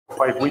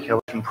5-week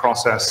election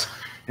process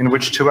in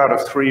which 2 out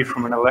of 3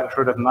 from an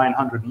electorate of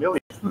 900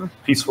 million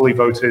peacefully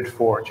voted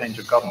for a change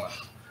of government.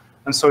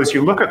 And so as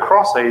you look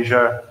across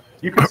Asia,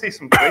 you can see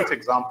some great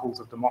examples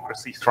of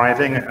democracy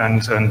thriving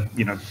and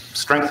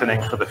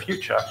strengthening for the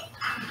future.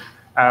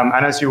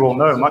 And as you all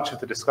know, much of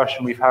the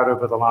discussion we've had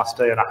over the last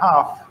day and a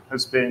half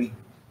has been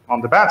on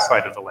the bad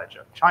side of the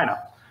ledger,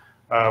 China,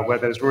 where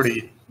there's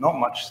really not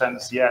much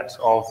sense yet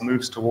of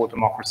moves toward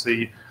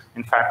democracy.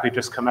 In fact, we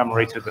just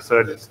commemorated the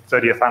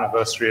 30th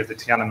anniversary of the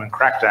Tiananmen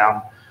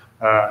crackdown,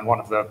 and one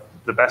of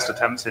the best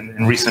attempts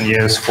in recent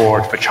years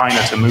for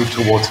China to move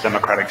towards a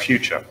democratic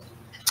future.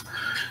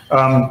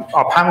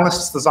 Our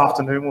panelists this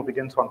afternoon will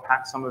begin to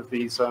unpack some of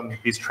these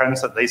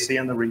trends that they see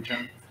in the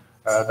region.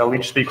 They'll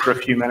each speak for a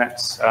few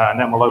minutes, and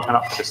then we'll open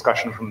up for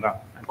discussion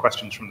and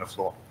questions from the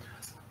floor.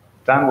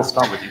 Dan, we'll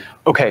start with you.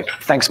 Okay,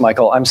 thanks,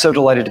 Michael. I'm so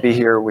delighted to be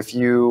here with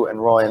you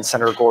and Roy and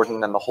Senator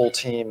Gordon and the whole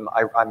team.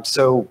 I'm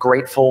so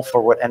grateful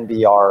for what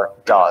NBR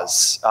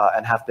does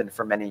and have been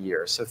for many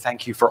years. So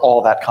thank you for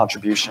all that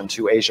contribution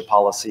to Asia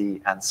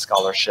policy and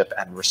scholarship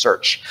and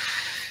research.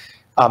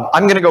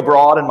 I'm going to go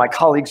broad and my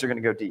colleagues are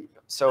going to go deep.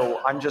 So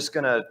I'm just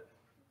going to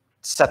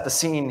set the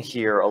scene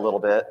here a little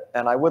bit.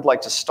 And I would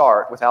like to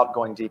start, without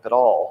going deep at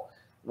all,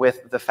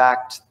 with the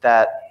fact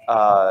that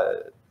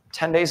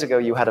 10 days ago,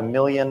 you had 1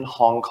 million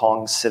Hong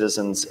Kong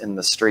citizens in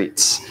the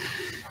streets.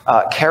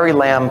 Carrie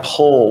Lam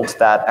pulled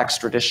that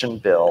extradition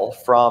bill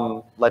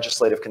from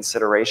legislative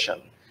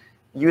consideration.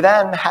 You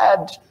then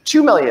had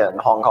 2 million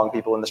Hong Kong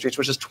people in the streets,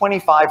 which is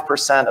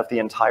 25% of the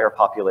entire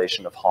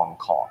population of Hong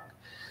Kong.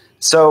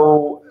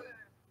 So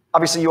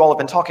obviously, you all have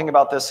been talking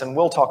about this, and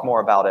we'll talk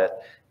more about it.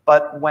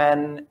 But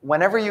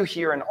whenever you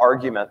hear an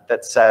argument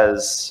that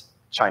says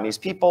Chinese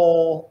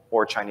people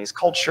or Chinese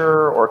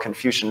culture or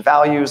Confucian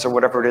values or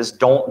whatever it is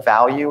don't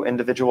value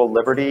individual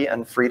liberty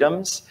and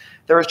freedoms,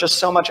 there is just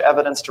so much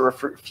evidence to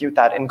refute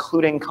that,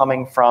 including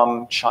coming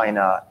from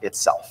China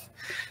itself.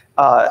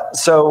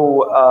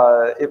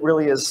 It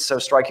really is so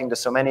striking to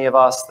so many of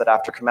us that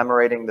after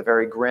commemorating the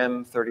very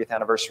grim 30th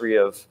anniversary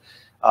of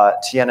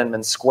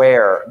Tiananmen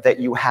Square, that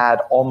you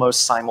had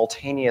almost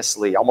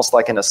simultaneously, almost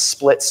like in a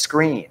split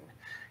screen,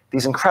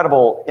 these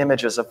incredible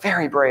images of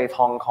very brave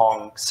Hong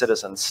Kong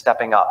citizens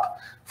stepping up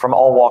from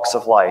all walks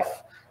of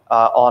life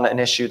on an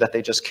issue that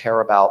they just care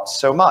about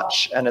so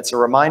much. And it's a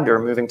reminder,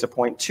 moving to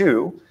point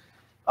 2,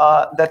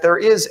 that there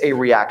is a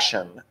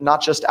reaction,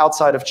 not just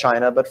outside of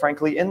China, but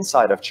frankly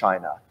inside of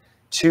China,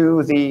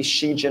 to the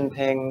Xi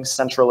Jinping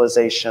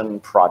centralization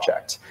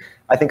project.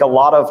 I think a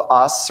lot of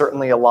us,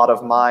 certainly a lot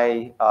of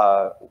my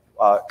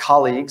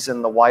colleagues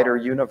in the wider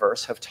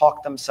universe, have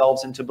talked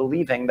themselves into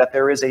believing that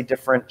there is a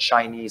different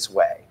Chinese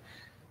way,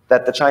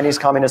 that the Chinese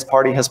Communist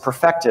Party has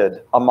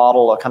perfected a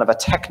model, a kind of a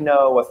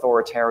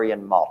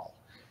techno-authoritarian model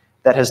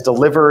that has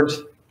delivered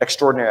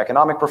extraordinary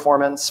economic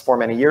performance for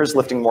many years,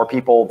 lifting more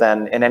people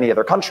than in any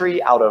other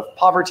country out of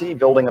poverty,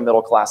 building a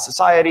middle-class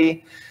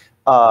society,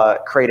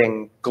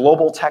 creating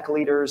global tech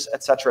leaders,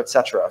 et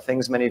cetera,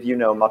 things many of you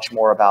know much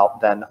more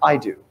about than I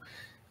do.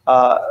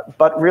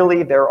 But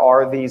really, there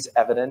are these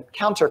evident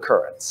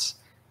countercurrents,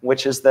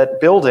 which is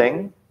that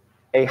building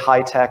a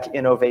high-tech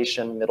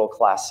innovation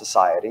middle-class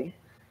society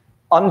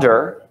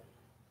under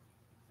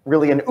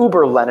really an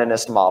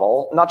uber-Leninist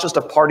model, not just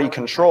of party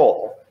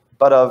control,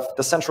 but of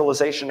the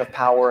centralization of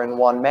power in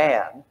one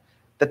man,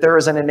 that there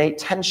is an innate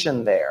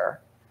tension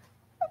there.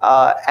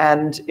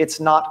 And it's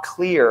not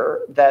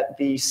clear that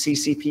the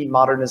CCP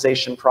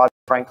modernization project,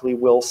 frankly,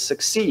 will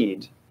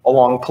succeed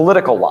along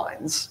political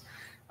lines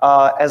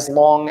as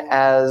long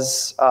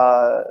as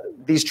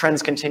these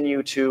trends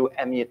continue to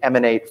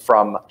emanate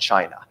from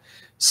China.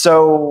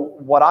 So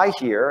what I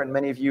hear, and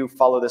many of you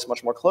follow this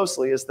much more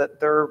closely, is that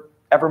there are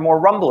ever more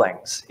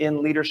rumblings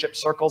in leadership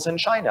circles in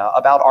China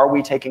about, are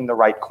we taking the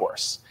right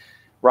course,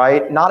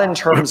 right? Not in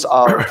terms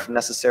of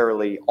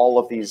necessarily all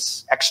of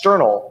these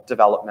external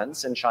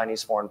developments in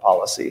Chinese foreign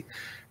policy,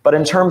 but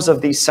in terms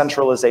of the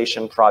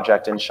centralization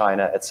project in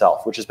China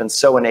itself, which has been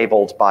so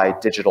enabled by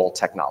digital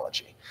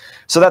technology.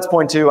 So that's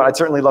point 2, and I'd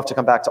certainly love to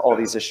come back to all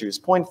these issues.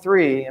 Point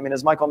 3, I mean,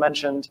 as Michael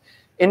mentioned,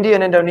 India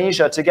and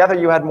Indonesia, together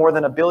you had more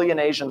than 1 billion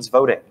Asians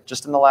voting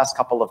just in the last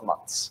couple of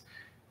months.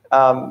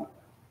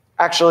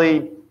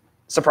 Actually,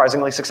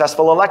 surprisingly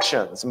successful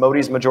elections.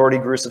 Modi's majority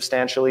grew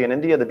substantially in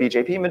India, the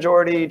BJP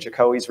majority,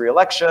 Jokowi's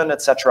re-election,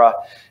 et cetera.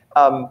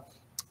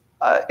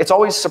 It's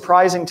always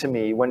surprising to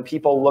me when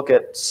people look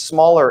at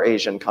smaller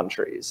Asian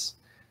countries,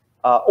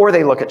 or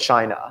they look at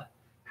China,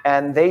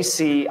 and they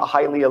see a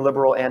highly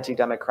illiberal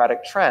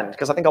anti-democratic trend.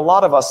 Because I think a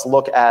lot of us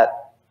look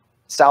at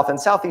South and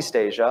Southeast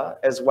Asia,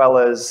 as well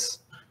as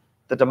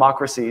the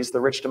democracies, the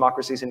rich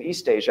democracies in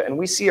East Asia, and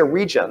we see a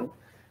region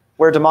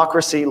where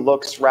democracy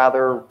looks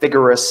rather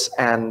vigorous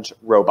and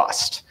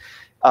robust.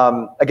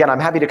 Again, I'm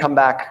happy to come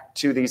back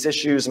to these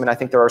issues. I mean, I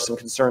think there are some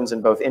concerns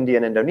in both India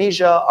and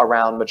Indonesia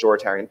around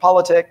majoritarian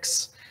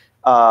politics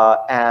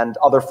and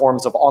other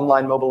forms of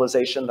online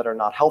mobilization that are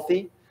not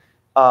healthy.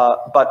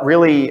 But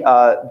really,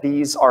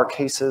 these are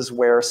cases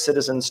where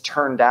citizens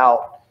turned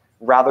out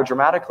rather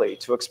dramatically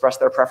to express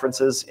their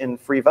preferences in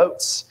free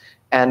votes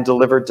and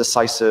deliver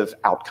decisive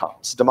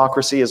outcomes.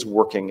 Democracy is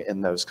working in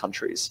those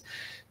countries.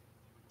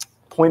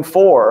 Point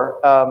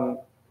 4,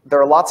 there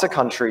are lots of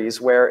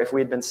countries where if we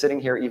had been sitting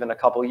here even a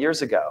couple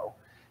years ago,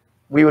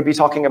 we would be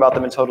talking about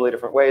them in totally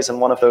different ways, and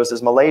one of those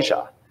is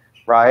Malaysia,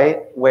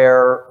 right?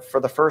 Where for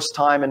the first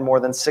time in more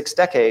than 6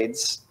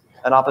 decades,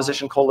 an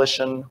opposition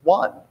coalition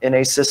won in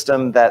a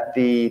system that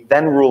the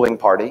then ruling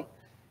party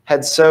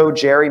had so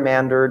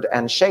gerrymandered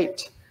and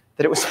shaped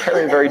that it was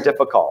very, very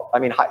difficult. I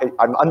mean,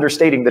 I'm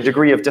understating the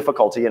degree of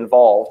difficulty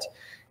involved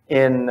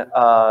in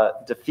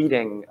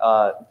defeating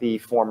the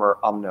former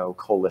UMNO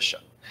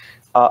coalition.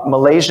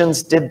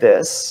 Malaysians did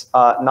this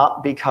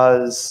not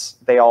because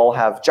they all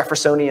have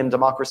Jeffersonian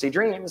democracy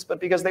dreams, but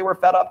because they were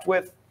fed up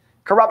with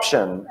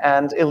corruption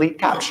and elite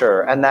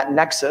capture and that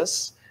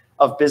nexus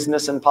of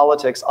business and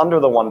politics under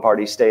the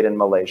one-party state in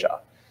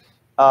Malaysia.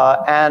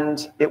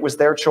 And it was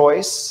their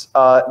choice.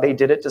 They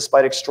did it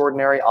despite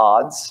extraordinary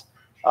odds.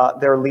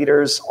 Their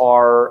leaders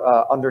are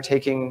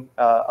undertaking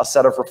a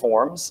set of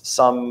reforms,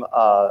 some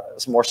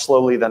more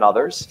slowly than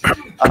others,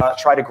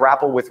 try to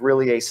grapple with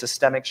really a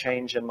systemic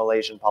change in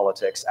Malaysian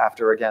politics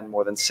after, again,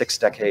 more than 6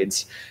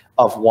 decades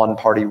of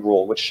one-party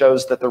rule, which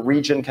shows that the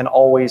region can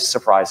always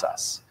surprise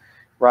us,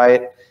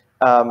 right?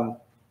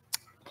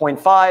 Point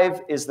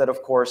 5 is that,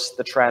 of course,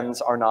 the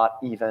trends are not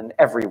even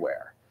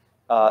everywhere.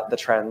 The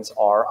trends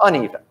are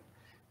uneven.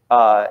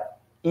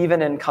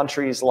 Even in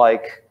countries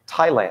like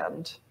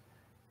Thailand,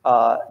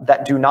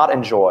 that do not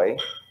enjoy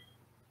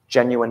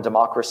genuine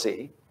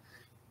democracy,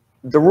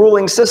 the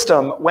ruling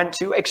system went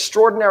to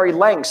extraordinary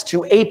lengths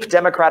to ape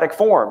democratic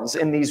forms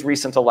in these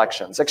recent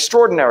elections,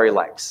 extraordinary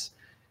lengths.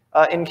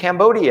 In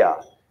Cambodia,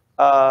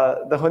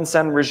 the Hun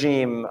Sen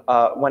regime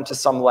went to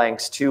some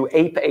lengths to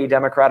ape a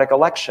democratic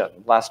election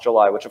last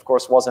July, which of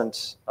course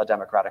wasn't a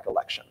democratic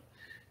election.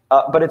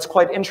 But it's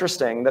quite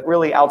interesting that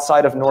really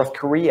outside of North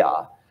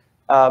Korea,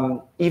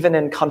 even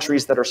in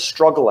countries that are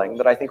struggling,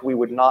 that I think we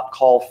would not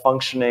call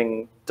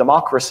functioning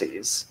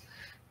democracies,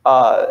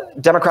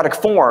 democratic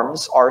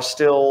forms are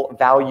still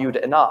valued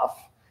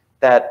enough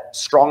that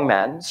strong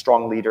men,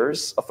 strong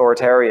leaders,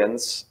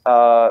 authoritarians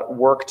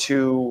work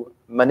to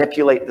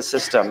manipulate the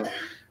system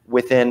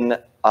within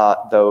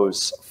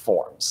those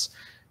forms.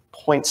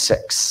 Point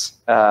 6,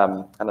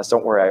 and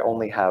don't worry, I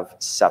only have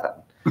 7.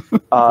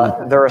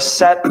 There are a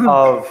set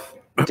of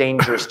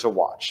dangers to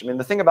watch. I mean,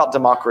 the thing about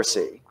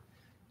democracy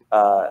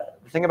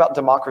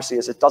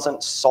is it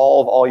doesn't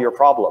solve all your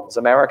problems.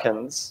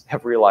 Americans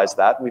have realized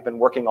that. We've been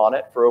working on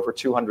it for over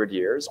 200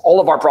 years. All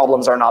of our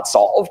problems are not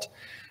solved.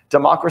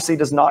 Democracy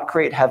does not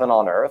create heaven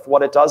on earth.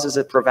 What it does is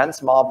it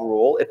prevents mob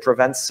rule. It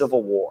prevents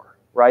civil war,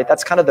 right?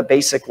 That's kind of the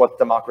basic what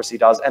democracy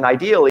does. And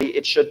ideally,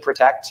 it should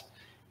protect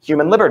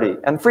human liberty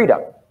and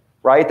freedom,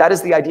 right? That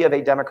is the idea of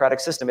a democratic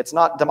system. It's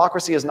not,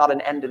 democracy is not an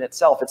end in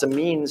itself. It's a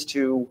means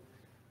to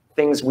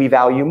things we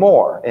value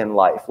more in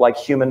life, like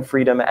human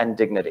freedom and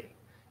dignity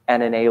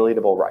and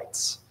inalienable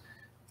rights,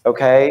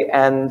 okay?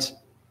 And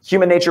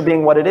human nature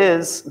being what it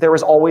is, there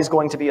is always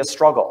going to be a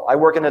struggle. I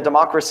work in a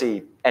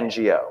democracy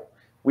NGO.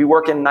 We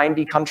work in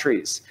 90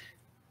 countries.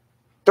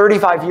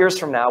 35 years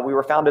from now, we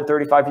were founded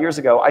 35 years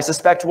ago, I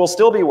suspect we'll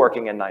still be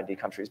working in 90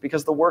 countries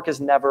because the work is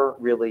never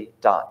really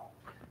done,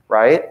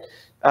 right?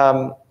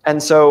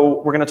 And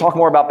so we're gonna talk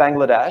more about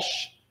Bangladesh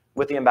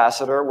with the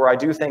ambassador, where I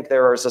do think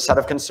there is a set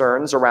of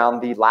concerns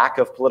around the lack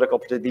of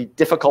the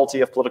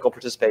difficulty of political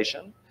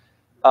participation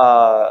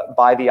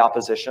by the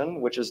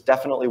opposition, which is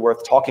definitely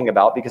worth talking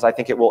about because I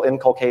think it will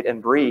inculcate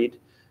and breed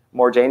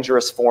more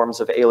dangerous forms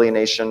of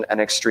alienation and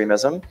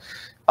extremism.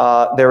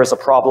 There is a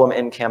problem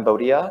in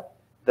Cambodia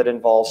that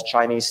involves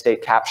Chinese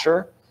state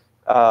capture.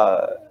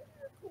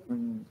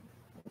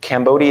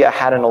 Cambodia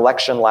had an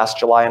election last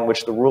July in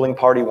which the ruling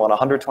party won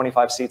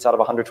 125 seats out of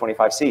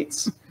 125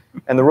 seats.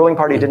 And the ruling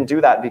party didn't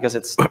do that because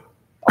it's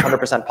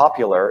 100%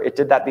 popular. It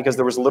did that because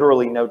there was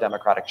literally no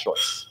democratic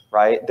choice,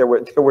 right? There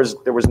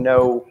was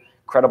no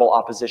credible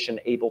opposition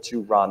able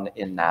to run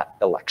in that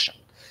election.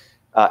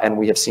 And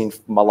we have seen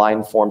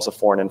malign forms of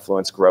foreign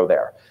influence grow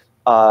there.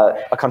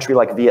 A country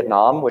like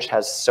Vietnam, which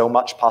has so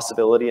much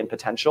possibility and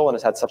potential and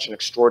has had such an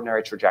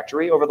extraordinary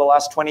trajectory over the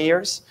last 20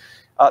 years,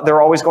 there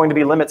are always going to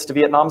be limits to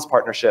Vietnam's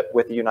partnership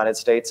with the United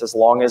States as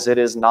long as it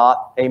is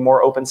not a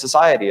more open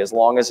society, as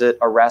long as it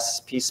arrests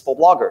peaceful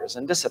bloggers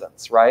and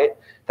dissidents, right?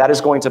 That is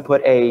going to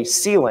put a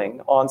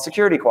ceiling on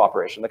security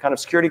cooperation, the kind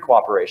of security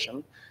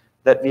cooperation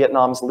that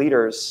Vietnam's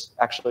leaders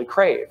actually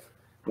crave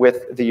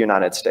with the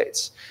United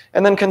States.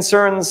 And then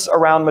concerns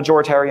around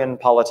majoritarian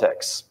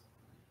politics.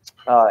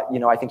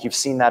 I think you've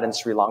seen that in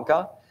Sri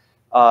Lanka.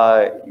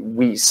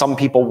 Some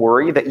people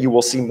worry that you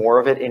will see more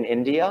of it in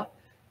India.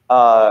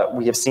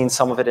 We have seen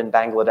some of it in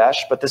Bangladesh,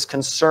 but this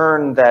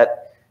concern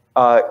that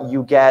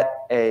you get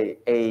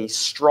a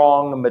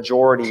strong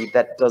majority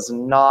that does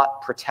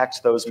not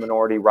protect those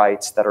minority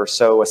rights that are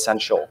so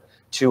essential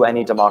to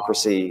any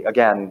democracy,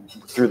 again,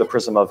 through the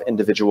prism of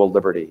individual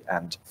liberty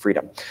and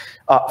freedom.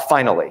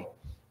 Finally,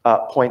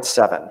 point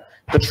 7,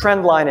 the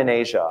trend line in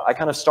Asia. I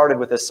kind of started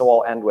with this, so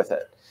I'll end with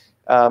it.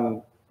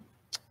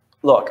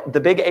 Look, the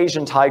big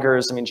Asian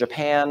tigers, I mean,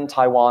 Japan,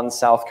 Taiwan,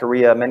 South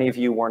Korea, many of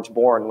you weren't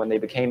born when they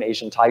became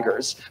Asian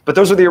tigers, but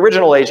those are the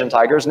original Asian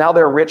tigers. Now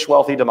they're rich,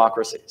 wealthy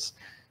democracies.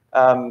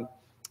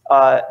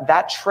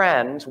 That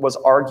trend was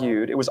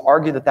argued, it was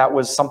argued that that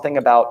was something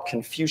about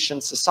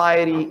Confucian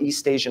society,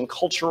 East Asian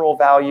cultural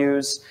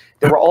values.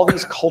 There were all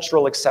these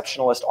cultural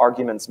exceptionalist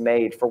arguments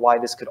made for why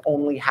this could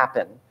only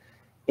happen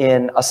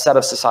in a set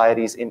of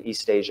societies in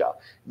East Asia.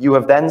 You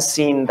have then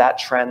seen that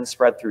trend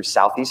spread through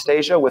Southeast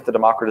Asia with the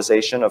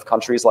democratization of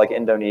countries like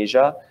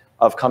Indonesia,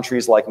 of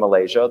countries like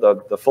Malaysia,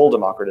 the full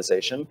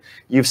democratization.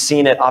 You've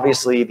seen it,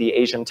 obviously, the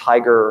Asian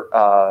tiger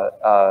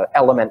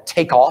element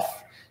take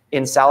off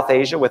in South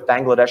Asia with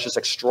Bangladesh's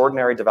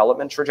extraordinary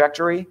development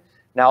trajectory,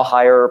 now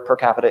higher per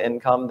capita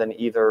income than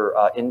either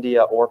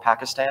India or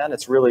Pakistan.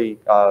 It's really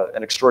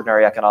an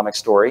extraordinary economic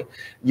story.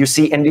 You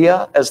see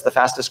India as the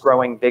fastest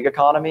growing big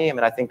economy. I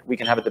mean, I think we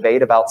can have a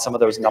debate about some of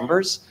those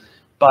numbers,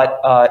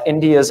 but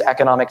India's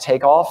economic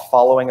takeoff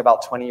following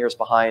about 20 years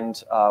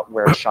behind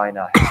where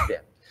China has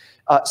been.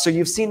 So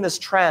you've seen this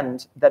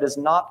trend that is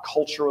not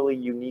culturally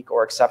unique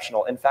or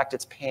exceptional. In fact,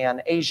 it's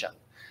pan-Asian.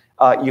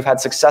 You've had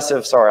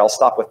successive, sorry, I'll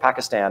stop with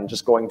Pakistan,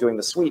 just doing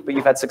the sweep, but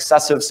you've had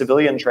successive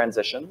civilian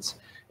transitions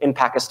in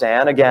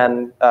Pakistan.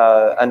 Again,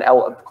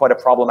 quite a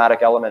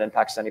problematic element in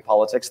Pakistani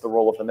politics, the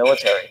role of the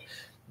military.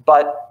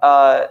 But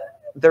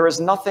there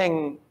is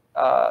nothing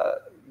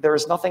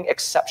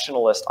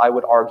exceptionalist, I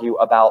would argue,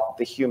 about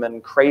the human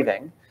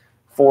craving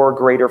for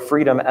greater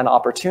freedom and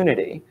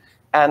opportunity.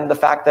 And the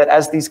fact that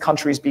as these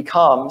countries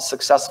become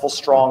successful,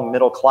 strong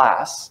middle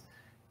class,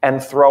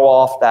 and throw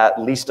off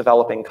that least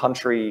developing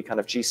country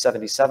kind of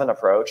G77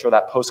 approach or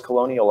that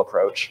post-colonial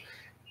approach,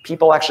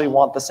 people actually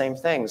want the same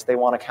things. They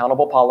want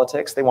accountable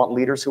politics. They want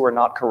leaders who are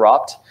not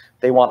corrupt.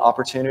 They want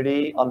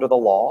opportunity under the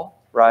law,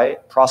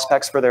 right?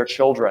 Prospects for their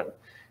children.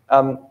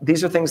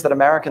 These are things that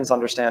Americans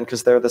understand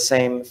because they're the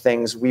same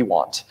things we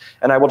want.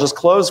 And I will just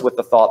close with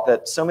the thought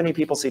that so many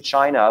people see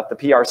China, the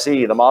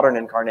PRC, the modern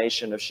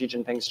incarnation of Xi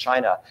Jinping's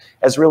China,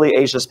 as really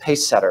Asia's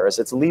pace setter, as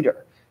its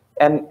leader.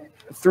 And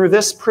through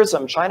this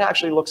prism, China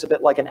actually looks a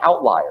bit like an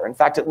outlier. In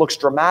fact, it looks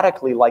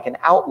dramatically like an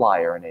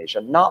outlier in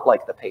Asia, not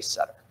like the pace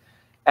setter.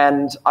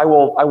 And I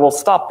will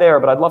stop there,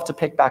 but I'd love to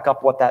pick back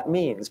up what that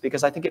means,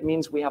 because I think it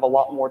means we have a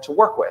lot more to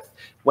work with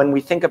when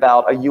we think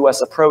about a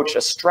US approach,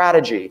 a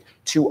strategy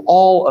to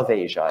all of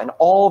Asia and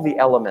all the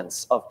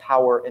elements of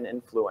power and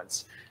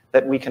influence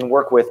that we can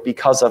work with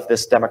because of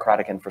this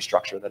democratic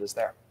infrastructure that is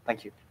there.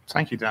 Thank you.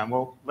 Thank you, Dan.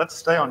 Well, let's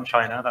stay on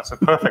China. That's a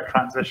perfect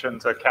transition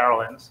to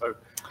Carolyn. So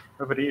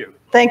over to you.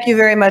 Thank you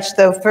very much.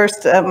 Though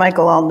first,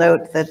 Michael, I'll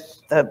note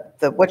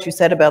that what you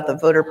said about the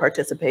voter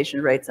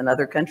participation rates in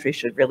other countries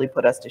should really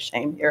put us to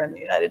shame here in the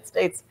United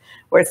States,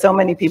 where so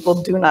many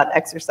people do not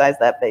exercise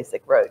that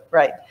basic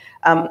right.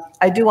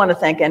 I do want to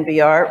thank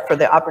NBR for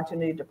the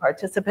opportunity to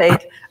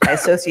participate. I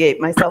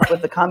associate myself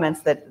with the comments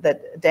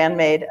that Dan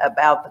made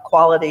about the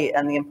quality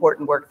and the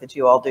important work that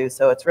you all do.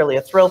 So it's really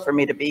a thrill for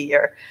me to be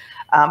here.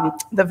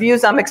 The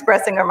views I'm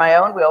expressing are my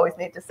own. We always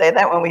need to say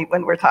that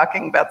when we're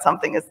talking about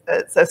something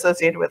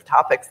associated with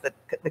topics that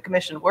the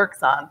Commission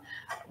works on.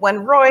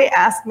 When Roy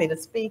asked me to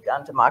speak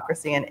on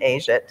democracy in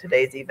Asia at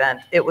today's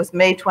event, it was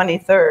May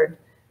 23rd,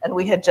 and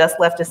we had just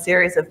left a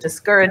series of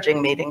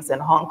discouraging meetings in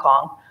Hong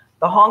Kong.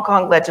 The Hong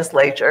Kong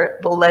legislature,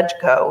 the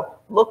LegCo,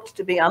 looked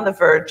to be on the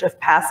verge of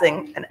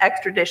passing an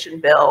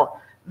extradition bill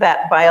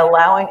that, by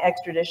allowing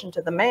extradition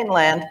to the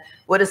mainland,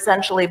 would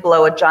essentially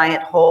blow a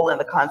giant hole in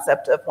the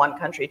concept of one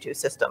country, two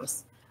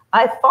systems.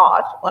 I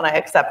thought, when I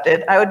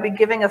accepted, I would be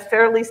giving a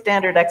fairly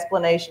standard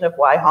explanation of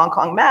why Hong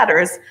Kong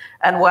matters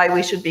and why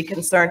we should be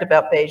concerned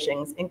about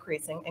Beijing's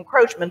increasing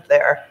encroachment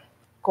there.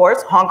 Of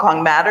course, Hong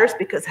Kong matters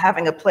because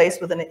having a place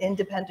with an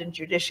independent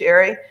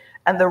judiciary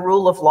and the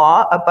rule of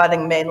law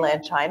abutting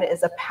mainland China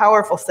is a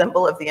powerful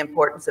symbol of the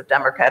importance of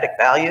democratic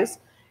values.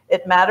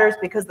 It matters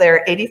because there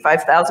are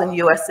 85,000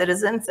 US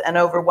citizens and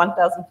over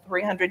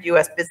 1,300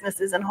 US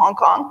businesses in Hong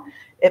Kong.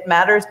 It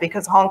matters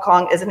because Hong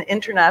Kong is an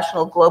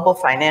international global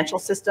financial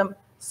system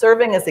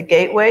serving as a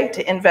gateway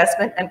to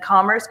investment and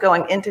commerce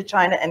going into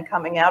China and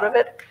coming out of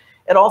it.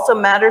 It also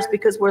matters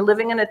because we're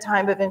living in a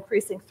time of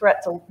increasing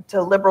threat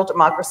to liberal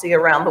democracy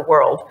around the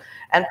world,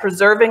 and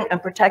preserving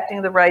and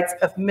protecting the rights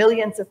of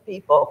millions of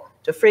people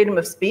to freedom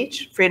of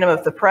speech, freedom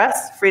of the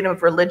press, freedom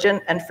of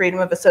religion, and freedom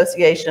of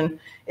association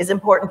is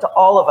important to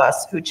all of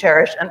us who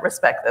cherish and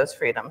respect those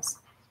freedoms.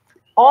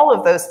 All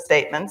of those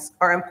statements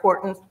are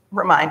important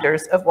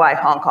reminders of why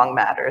Hong Kong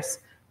matters.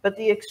 But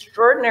the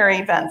extraordinary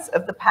events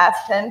of the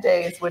past 10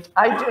 days, which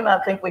I do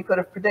not think we could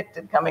have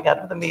predicted coming out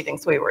of the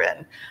meetings we were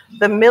in,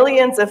 the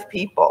millions of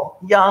people,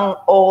 young,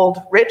 old,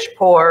 rich,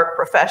 poor,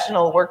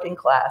 professional, working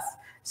class,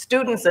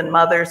 students and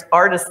mothers,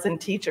 artists and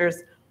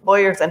teachers,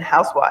 lawyers and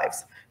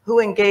housewives, who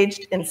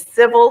engaged in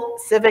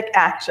civic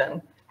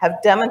action,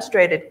 have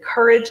demonstrated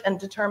courage and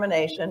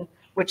determination,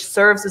 which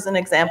serves as an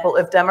example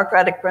of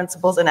democratic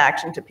principles in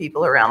action to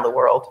people around the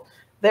world.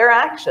 Their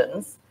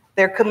actions,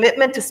 their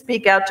commitment to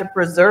speak out to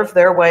preserve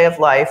their way of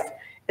life,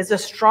 is a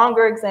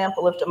stronger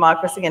example of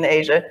democracy in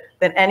Asia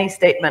than any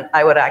statement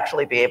I would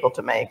actually be able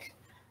to make.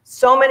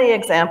 So many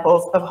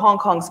examples of Hong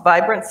Kong's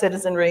vibrant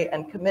citizenry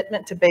and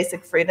commitment to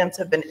basic freedoms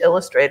have been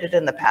illustrated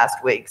in the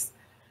past weeks.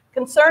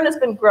 Concern has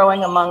been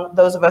growing among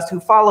those of us who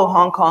follow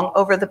Hong Kong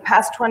over the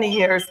past 20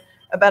 years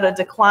about a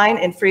decline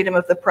in freedom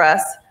of the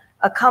press,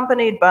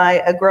 accompanied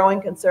by a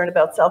growing concern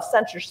about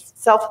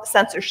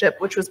self-censorship,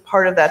 which was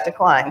part of that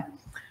decline.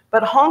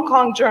 But Hong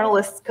Kong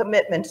journalists'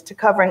 commitment to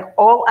covering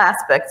all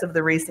aspects of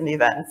the recent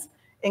events,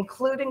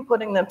 including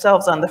putting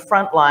themselves on the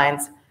front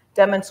lines,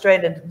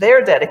 demonstrated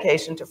their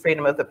dedication to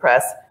freedom of the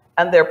press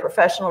and their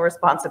professional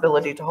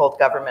responsibility to hold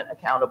government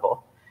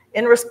accountable.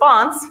 In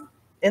response,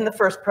 in the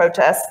first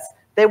protests,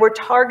 they were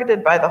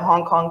targeted by the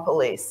Hong Kong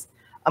police.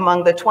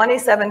 Among the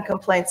 27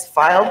 complaints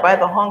filed by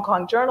the Hong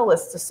Kong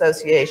Journalists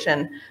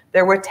Association,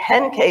 there were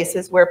 10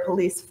 cases where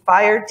police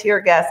fired tear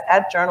gas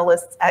at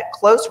journalists at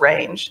close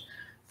range.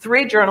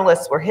 3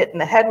 journalists were hit in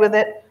the head with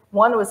it,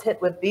 1 was hit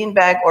with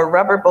beanbag or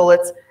rubber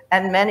bullets,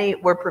 and many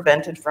were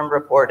prevented from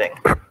reporting.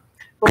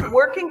 But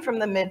working from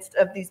the midst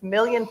of these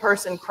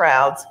million-person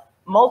crowds,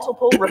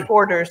 multiple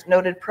reporters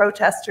noted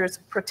protesters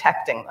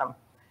protecting them.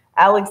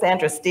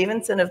 Alexandra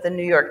Stevenson of the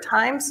New York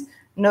Times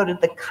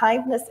noted the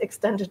kindness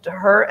extended to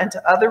her and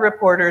to other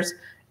reporters,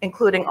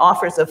 including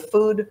offers of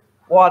food,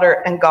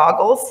 water, and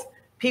goggles.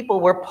 People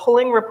were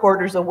pulling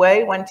reporters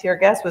away when tear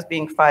gas was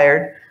being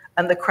fired,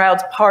 and the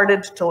crowds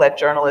parted to let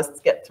journalists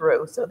get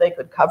through so they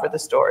could cover the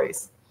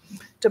stories.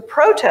 To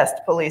protest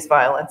police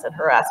violence and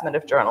harassment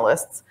of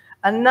journalists,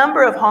 a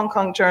number of Hong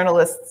Kong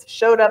journalists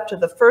showed up to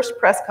the first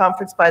press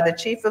conference by the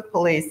chief of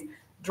police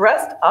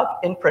dressed up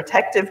in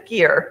protective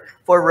gear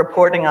for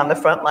reporting on the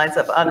front lines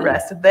of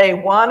unrest. They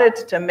wanted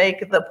to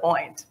make the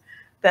point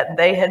that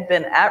they had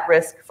been at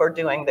risk for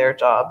doing their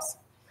jobs.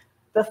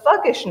 The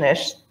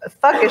thuggishness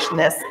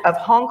of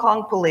Hong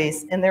Kong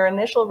police in their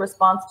initial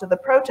response to the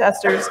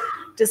protesters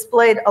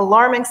displayed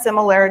alarming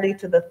similarity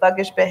to the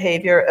thuggish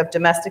behavior of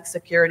domestic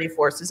security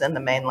forces in the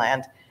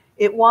mainland.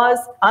 It was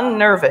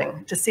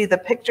unnerving to see the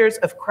pictures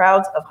of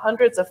crowds of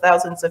hundreds of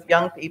thousands of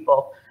young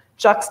people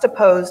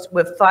juxtaposed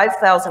with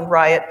 5,000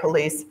 riot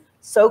police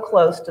so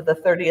close to the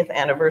 30th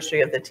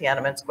anniversary of the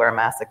Tiananmen Square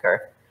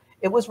massacre.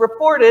 It was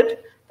reported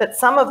that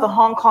some of the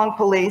Hong Kong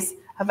police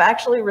have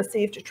actually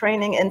received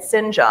training in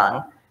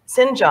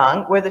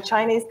Xinjiang, where the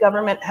Chinese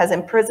government has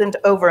imprisoned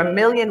over 1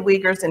 million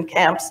Uyghurs in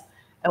camps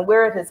and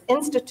where it has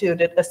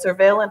instituted a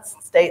surveillance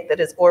state that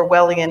is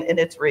Orwellian in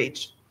its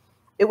reach.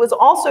 It was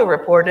also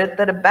reported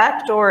that a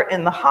backdoor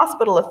in the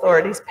hospital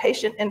authorities'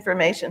 patient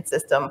information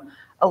system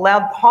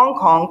allowed Hong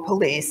Kong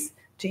police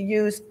to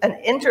use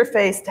an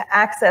interface to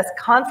access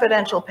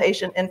confidential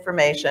patient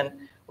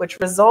information, which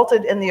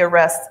resulted in the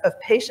arrests of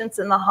patients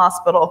in the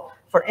hospital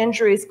for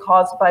injuries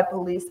caused by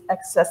police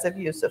excessive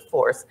use of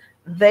force.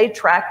 They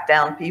tracked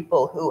down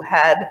people who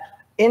had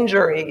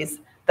injuries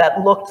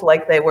that looked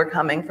like they were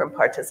coming from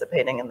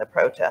participating in the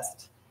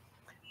protest.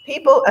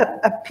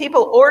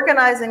 People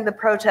organizing the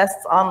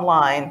protests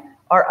online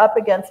are up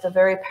against a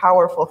very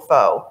powerful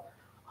foe.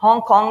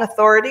 Hong Kong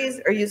authorities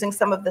are using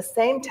some of the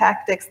same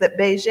tactics that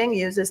Beijing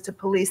uses to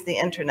police the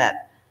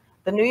internet.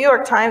 The New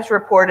York Times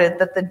reported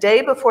that the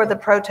day before the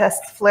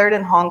protests flared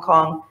in Hong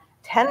Kong,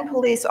 10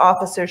 police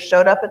officers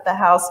showed up at the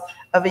house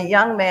of a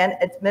young man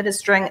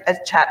administering a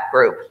chat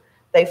group.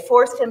 They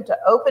forced him to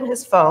open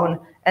his phone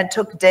and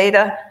took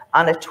data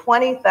on a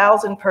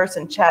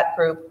 20,000-person chat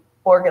group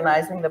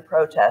organizing the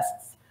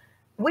protests.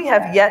 We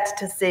have yet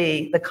to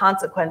see the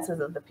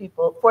consequences of the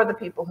people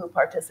who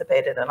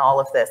participated in all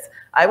of this.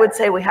 I would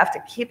say we have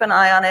to keep an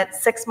eye on it.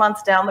 6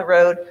 months down the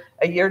road,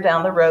 a year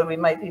down the road, we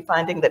might be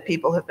finding that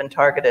people have been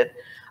targeted.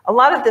 A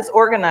lot of these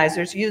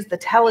organizers use the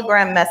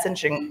Telegram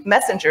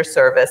messenger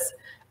service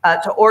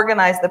to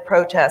organize the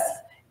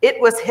protests.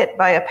 It was hit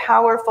by a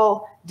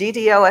powerful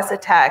DDoS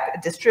attack,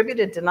 a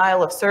distributed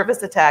denial of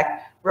service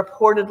attack,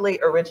 reportedly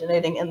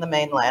originating in the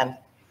mainland.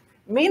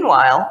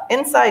 Meanwhile,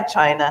 inside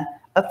China,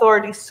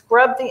 authorities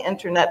scrubbed the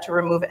internet to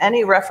remove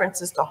any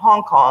references to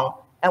Hong Kong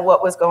and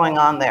what was going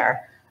on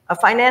there. A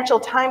Financial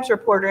Times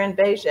reporter in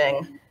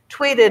Beijing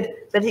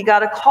tweeted that he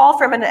got a call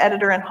from an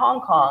editor in Hong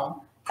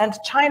Kong, and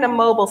China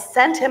Mobile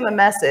sent him a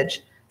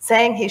message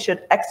saying he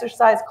should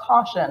exercise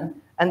caution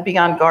and be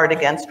on guard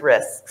against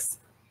risks.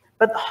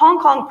 But the Hong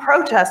Kong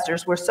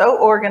protesters were so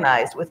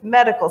organized with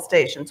medical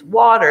stations,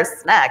 water,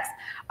 snacks,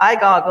 eye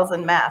goggles,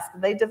 and masks.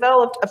 They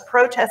developed a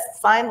protest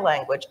sign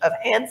language of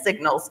hand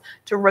signals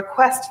to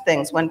request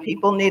things when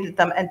people needed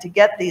them and to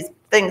get these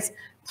things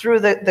through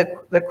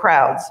the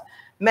crowds.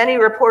 Many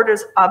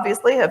reporters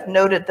obviously have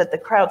noted that the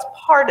crowds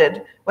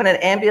parted when an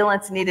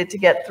ambulance needed to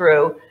get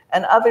through,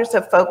 and others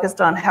have focused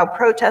on how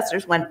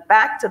protesters went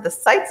back to the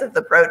sites of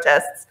the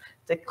protests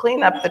to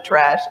clean up the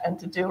trash and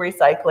to do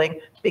recycling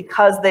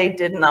because they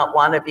did not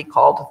want to be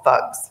called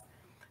thugs.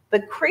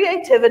 The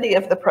creativity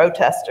of the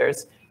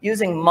protesters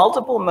using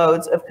multiple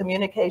modes of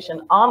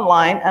communication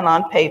online and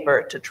on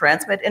paper to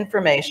transmit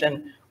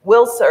information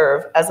will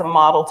serve as a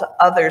model to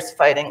others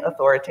fighting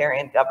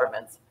authoritarian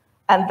governments.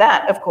 And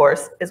that, of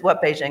course, is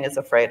what Beijing is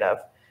afraid of.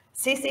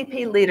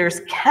 CCP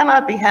leaders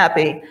cannot be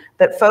happy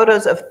that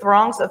photos of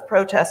throngs of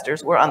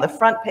protesters were on the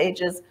front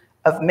pages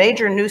of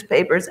major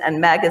newspapers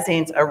and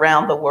magazines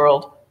around the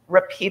world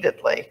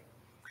repeatedly.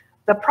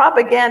 The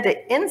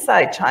propaganda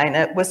inside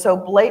China was so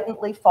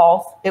blatantly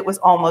false, it was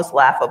almost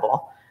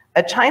laughable.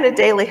 A China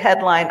Daily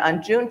headline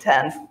on June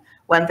 10th,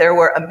 when there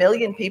were 1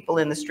 million people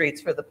in the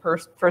streets for the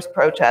first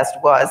protest,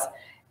 was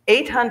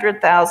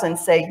 800,000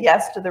 say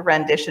yes to the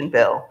rendition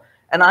bill.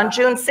 And on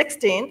June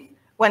 16th,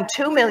 when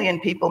 2 million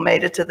people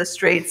made it to the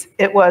streets,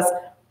 it was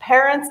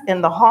parents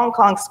in the Hong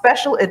Kong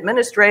Special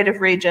Administrative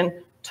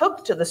Region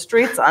took to the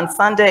streets on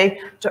Sunday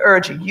to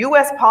urge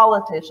US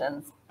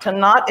politicians to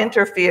not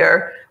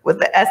interfere with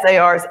the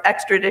SAR's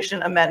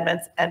extradition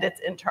amendments and its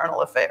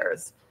internal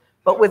affairs.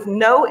 But with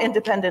no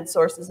independent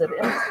sources of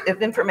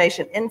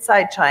information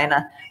inside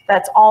China,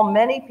 that's all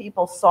many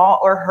people saw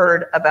or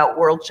heard about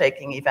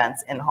world-shaking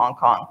events in Hong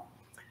Kong.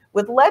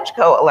 With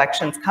LegCo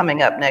elections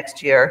coming up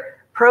next year,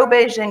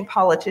 pro-Beijing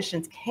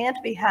politicians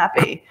can't be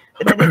happy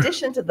that in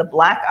addition to the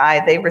black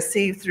eye they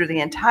received through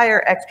the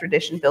entire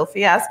extradition bill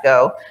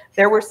fiasco,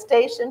 there were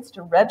stations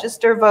to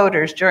register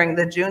voters during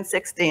the June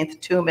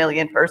 16th 2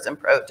 million person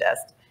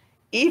protest.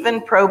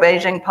 Even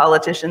pro-Beijing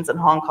politicians in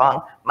Hong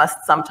Kong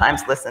must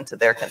sometimes listen to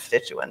their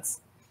constituents.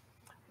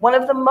 One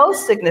of the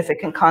most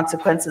significant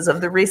consequences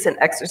of the recent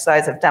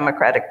exercise of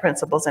democratic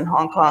principles in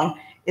Hong Kong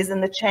is in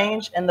the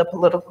change in the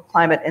political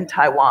climate in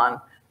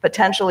Taiwan,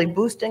 potentially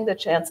boosting the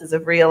chances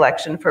of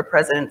re-election for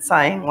President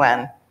Tsai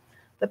Ing-wen.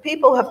 The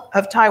people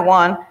of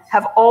Taiwan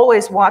have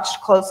always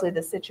watched closely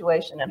the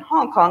situation in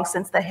Hong Kong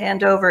since the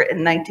handover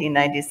in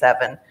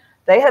 1997.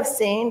 They have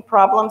seen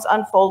problems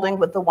unfolding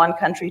with the one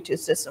country, two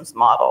systems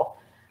model.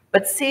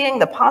 But seeing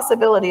the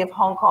possibility of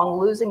Hong Kong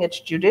losing its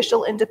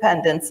judicial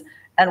independence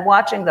and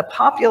watching the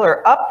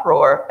popular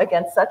uproar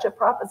against such a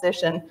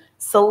proposition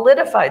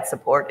solidified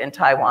support in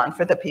Taiwan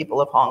for the people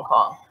of Hong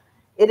Kong.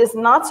 It is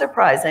not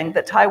surprising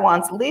that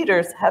Taiwan's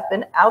leaders have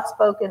been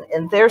outspoken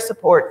in their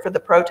support for the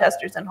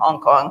protesters in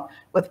Hong Kong,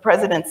 with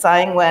President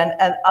Tsai Ing-wen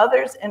and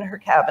others in her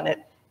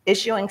cabinet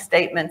issuing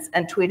statements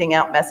and tweeting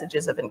out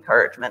messages of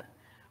encouragement.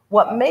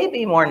 What may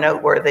be more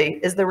noteworthy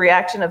is the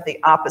reaction of the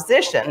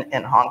opposition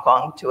in Hong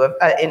Kong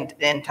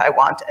in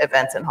Taiwan to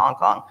events in Hong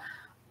Kong.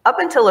 Up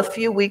until a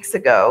few weeks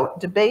ago,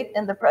 debate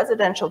in the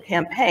presidential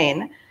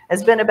campaign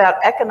has been about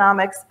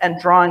economics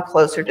and drawing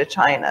closer to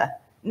China.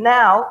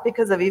 Now,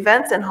 because of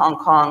events in Hong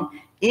Kong,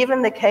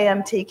 even the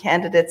KMT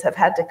candidates have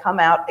had to come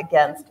out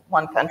against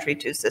one country,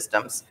 two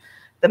systems.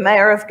 The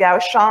mayor of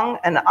Kaohsiung,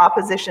 an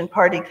opposition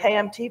party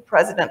KMT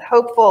president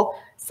hopeful,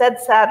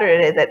 said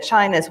Saturday that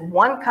China's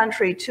one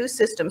country, two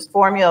systems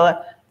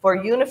formula for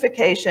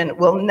unification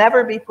will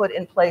never be put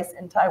in place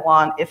in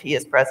Taiwan if he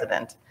is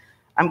president.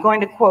 I'm going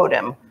to quote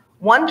him.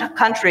 "One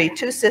country,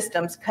 two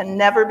systems can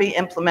never be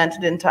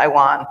implemented in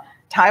Taiwan.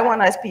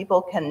 Taiwanese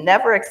people can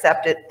never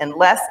accept it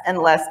unless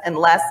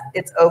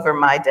it's over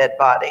my dead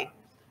body."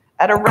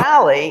 At a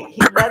rally,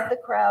 he led the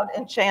crowd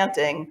in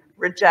chanting,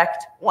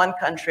 "Reject one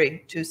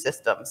country, two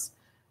systems."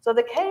 So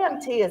the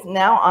KMT is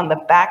now on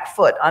the back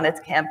foot on its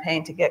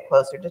campaign to get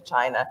closer to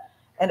China,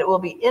 and it will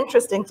be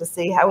interesting to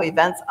see how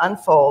events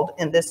unfold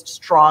in this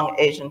strong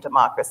Asian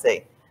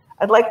democracy.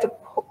 I'd like to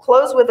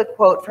close with a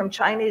quote from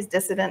Chinese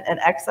dissident and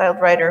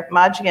exiled writer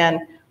Ma Jian,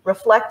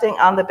 reflecting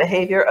on the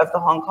behavior of the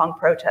Hong Kong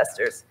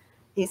protesters.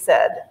 He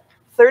said,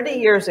 30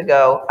 years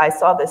ago, I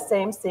saw the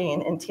same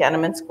scene in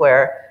Tiananmen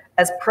Square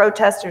as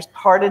protesters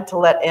parted to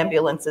let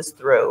ambulances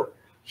through.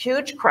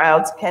 Huge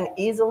crowds can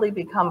easily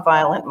become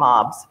violent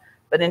mobs,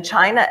 but in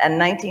China in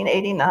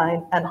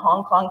 1989 and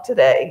Hong Kong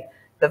today,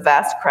 the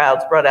vast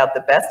crowds brought out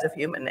the best of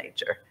human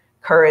nature,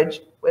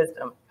 courage,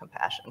 wisdom,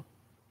 compassion.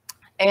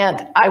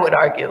 And I would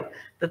argue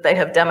that they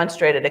have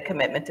demonstrated a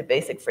commitment to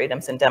basic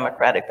freedoms and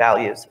democratic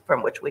values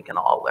from which we can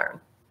all learn.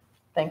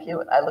 Thank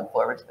you, and I look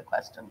forward to the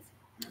questions.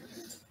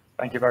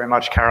 Thank you very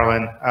much,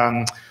 Carolyn.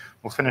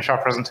 We'll finish our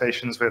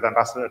presentations with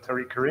Ambassador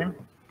Tariq Karim.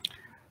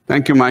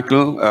 Thank you,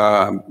 Michael.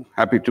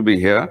 Happy to be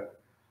here.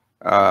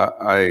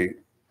 I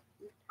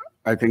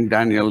think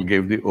Daniel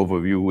gave the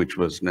overview which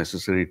was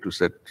necessary to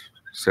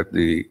set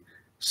the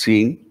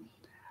scene.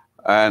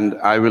 And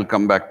I will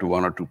come back to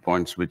one or two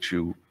points which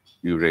you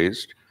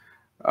raised.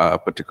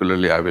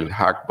 Particularly, I will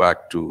hark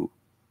back to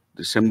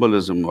the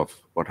symbolism of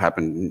what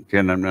happened in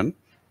Tiananmen,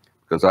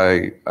 because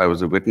I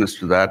was a witness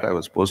to that. I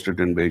was posted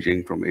in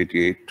Beijing from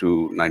 88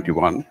 to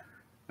 91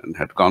 and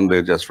had gone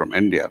there just from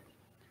India.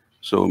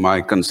 So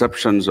my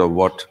conceptions of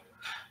what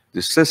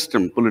the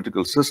system,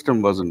 political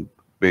system was in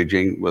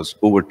Beijing was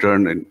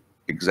overturned in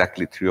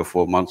exactly 3 or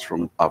 4 months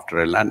from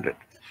after I landed.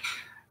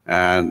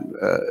 And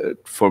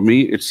for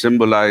me, it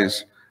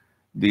symbolized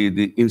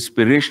the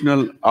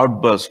inspirational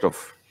outburst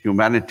of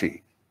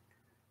humanity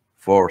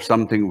for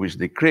something which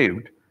they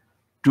craved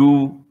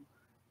to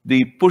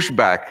the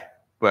pushback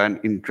by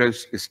an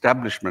entrenched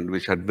establishment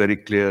which had very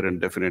clear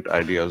and definite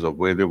ideas of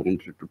where they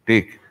wanted to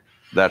take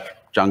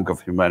that chunk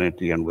of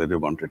humanity and where they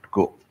wanted to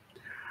go.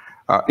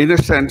 In a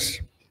sense,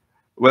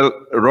 well,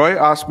 Roy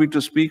asked me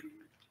to speak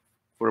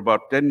for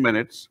about 10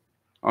 minutes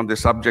on the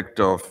subject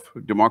of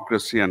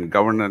democracy and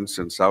governance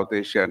in South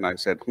Asia, and I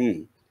said,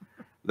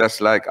 that's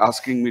like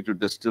asking me to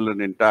distill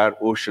an entire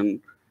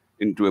ocean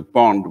into a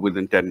pond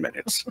within 10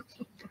 minutes.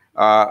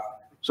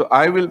 So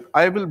I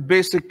will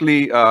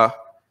basically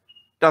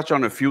touch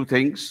on a few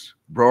things,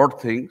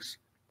 broad things,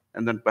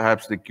 and then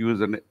perhaps the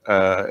Q&A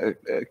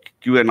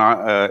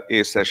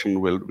session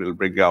will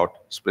bring out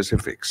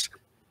specifics.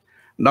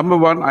 Number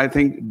one, I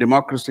think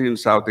democracy in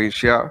South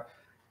Asia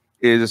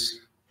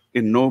is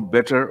in no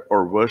better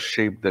or worse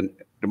shape than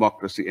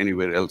democracy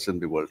anywhere else in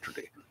the world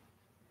today.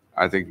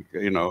 I think,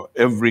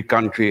 every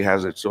country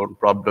has its own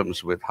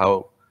problems with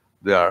how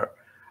they are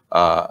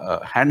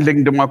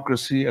handling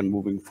democracy and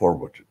moving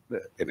forward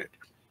in it.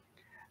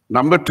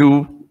 Number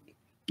two,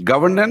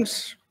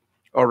 governance,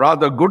 or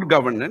rather good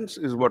governance,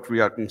 is what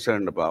we are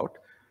concerned about.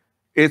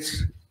 It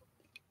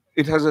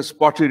has a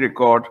spotty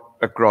record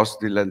across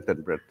the length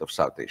and breadth of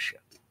South Asia.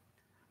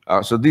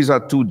 So these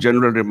are two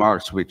general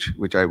remarks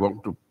which I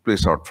want to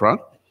place out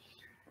front.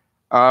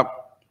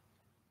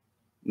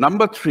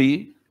 Number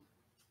three,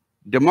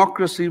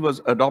 democracy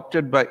was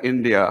adopted by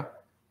India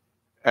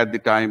at the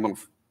time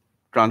of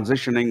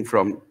transitioning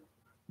from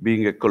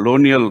being a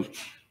colonial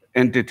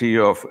entity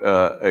of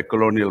a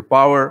colonial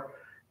power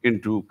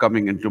into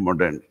coming into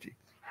modernity.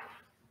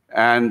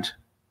 And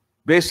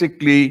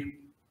basically,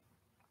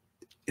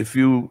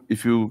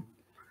 the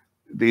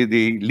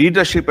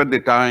leadership at the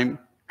time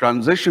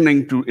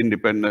transitioning to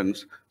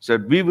independence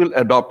said, we will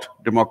adopt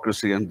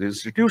democracy and the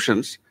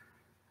institutions,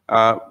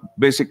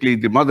 basically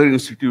the mother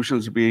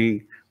institutions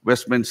being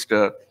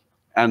Westminster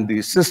and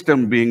the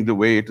system being the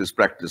way it is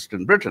practiced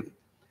in Britain.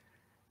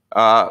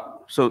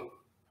 So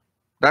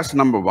that's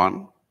number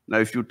one. Now,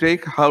 if you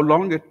take how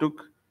long it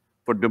took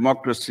for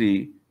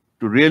democracy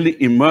to really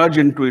emerge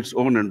into its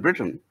own in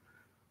Britain,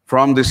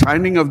 from the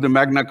signing of the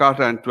Magna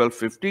Carta in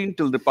 1215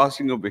 till the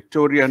passing of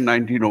Victoria in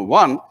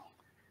 1901,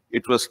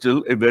 it was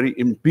still a very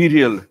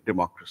imperial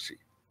democracy.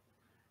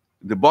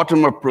 The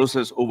bottom-up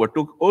process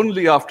overtook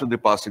only after the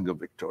passing of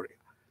Victoria.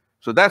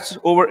 So that's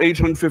over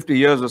 850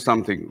 years or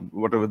something,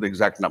 whatever the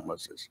exact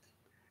numbers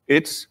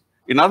is.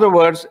 In other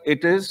words,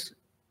 it is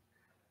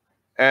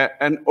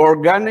an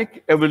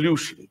organic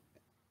evolution.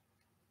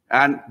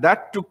 And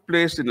that took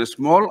place in a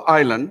small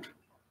island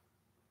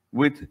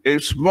with a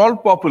small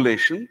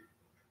population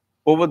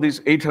over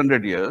these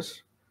 800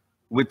 years,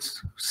 with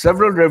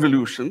several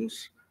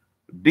revolutions,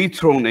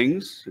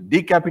 dethronings,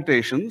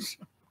 decapitations,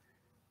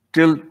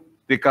 till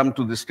they come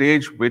to the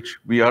stage which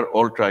we are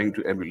all trying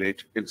to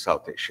emulate in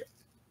South Asia.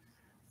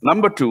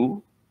 Number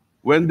two,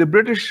 when the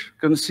British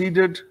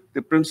conceded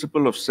the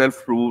principle of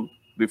self-rule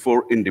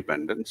before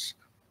independence,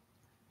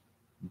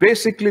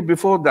 basically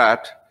before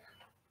that,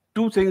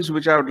 two things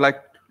which I would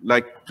like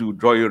to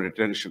draw your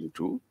attention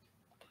to.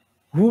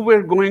 Who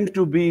were going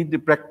to be the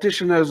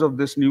practitioners of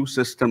this new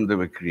system they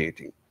were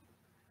creating?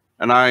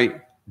 And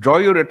I draw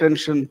your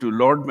attention to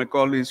Lord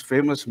Macaulay's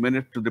famous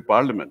minute to the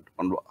Parliament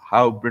on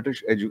how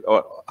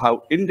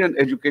how Indian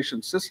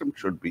education system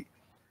should be,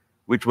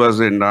 which was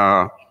in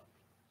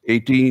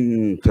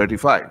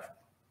 1835,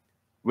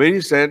 where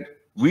he said,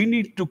 we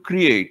need to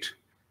create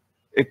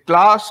a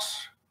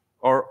class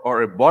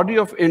or a body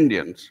of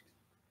Indians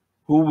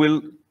who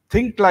will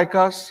think like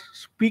us,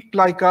 speak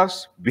like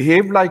us,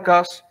 behave like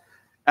us,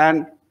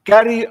 and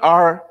carry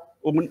our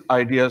own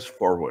ideas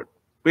forward.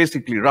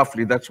 Basically,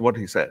 roughly, that's what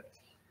he said.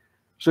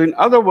 So in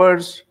other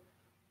words,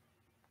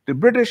 the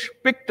British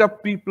picked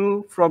up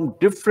people from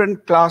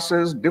different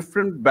classes,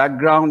 different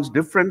backgrounds,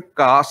 different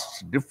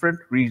castes, different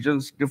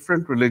regions,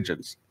 different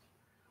religions,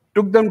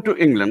 took them to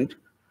England,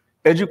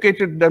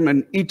 educated them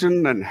in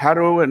Eton and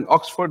Harrow and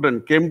Oxford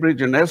and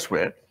Cambridge and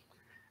elsewhere.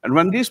 And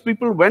when these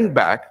people went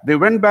back, they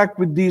went back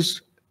with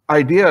these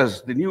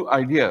ideas, the new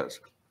ideas,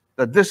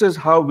 that this is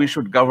how we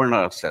should govern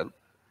ourselves,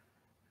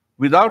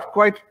 without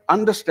quite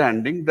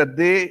understanding that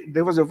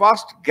there was a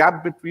vast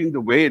gap between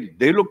the way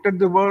they looked at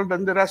the world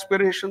and their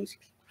aspirations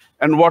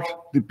and what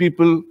the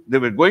people they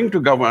were going to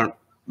govern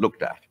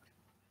looked at.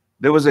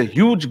 There was a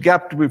huge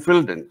gap to be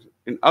filled in.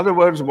 In other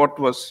words,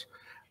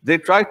 they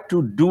tried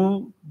to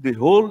do the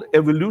whole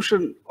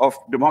evolution of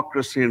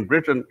democracy in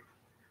Britain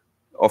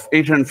of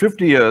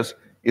 850 years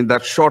in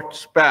that short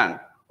span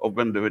of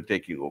when they were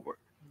taking over.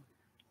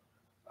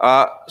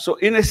 So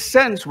in a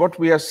sense, what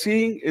we are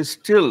seeing is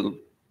still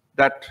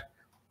that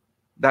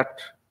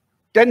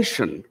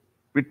tension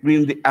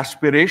between the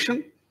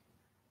aspiration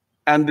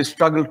and the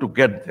struggle to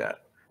get there.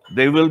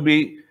 There will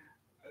be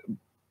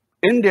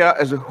India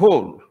as a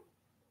whole.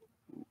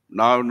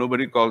 Now,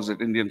 nobody calls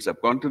it Indian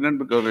subcontinent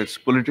because it's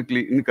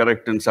politically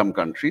incorrect in some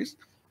countries.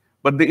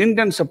 But the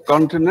Indian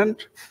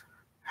subcontinent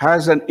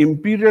has an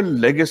imperial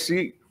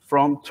legacy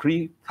from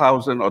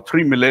 3,000 or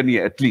 3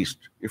 millennia at least,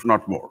 if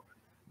not more.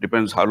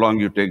 Depends how long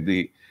you take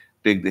the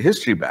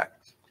history back.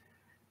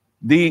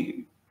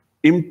 The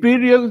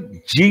imperial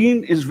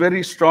gene is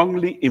very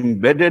strongly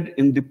embedded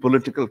in the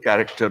political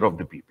character of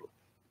the people.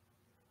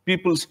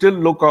 People still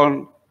look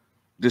on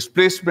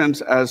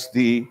displacements as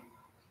the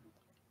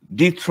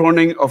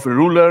dethroning of a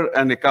ruler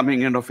and the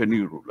coming in of a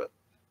new ruler.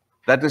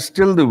 That is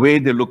still the way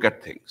they look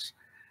at things.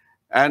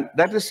 And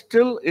that is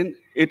still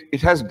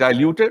it has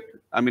diluted.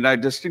 I mean, I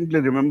distinctly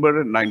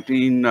remember in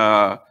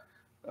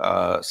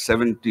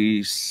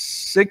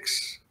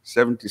 1976,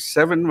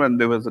 77, when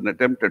there was an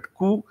attempted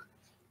coup.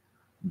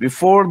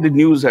 Before the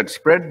news had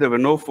spread, there were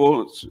no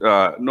phones,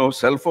 no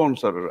cell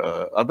phones or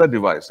other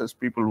devices.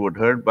 People would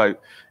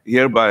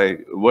hear by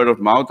word of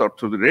mouth or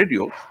through the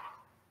radio.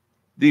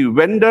 The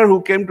vendor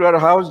who came to our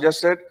house just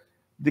said,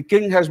 "The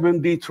king has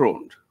been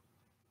dethroned."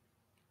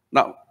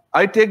 Now,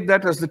 I take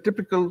that as the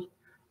typical,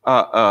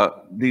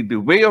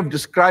 the way of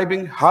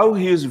describing how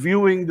he is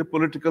viewing the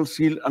political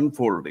scene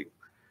unfolding.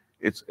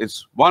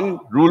 It's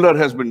one ruler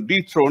has been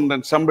dethroned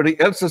and somebody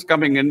else is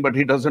coming in, but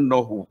he doesn't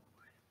know who.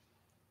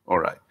 All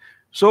right.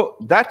 So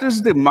that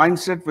is the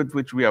mindset with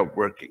which we are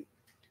working.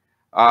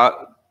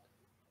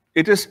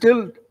 It is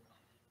still,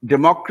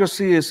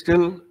 democracy is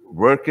still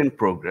work in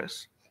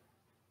progress.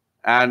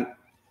 And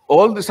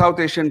all the South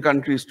Asian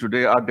countries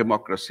today are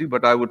democracy,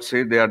 but I would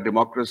say they are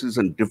democracies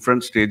in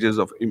different stages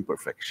of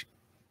imperfection.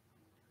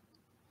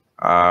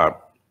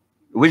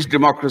 Which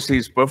democracy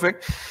is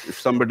perfect? If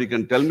somebody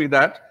can tell me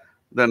that,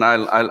 then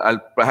I'll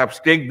perhaps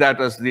take that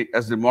as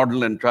the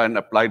model and try and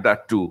apply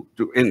that to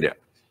India.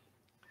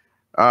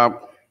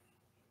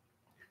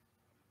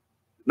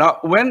 Now,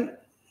 when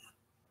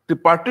the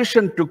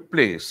partition took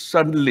place,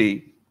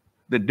 suddenly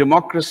the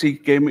democracy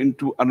came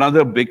into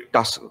another big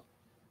tussle.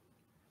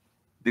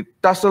 The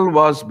tussle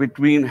was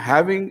between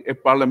having a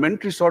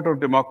parliamentary sort of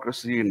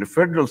democracy in the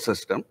federal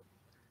system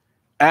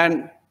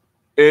and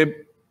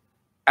an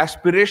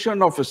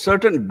aspiration of a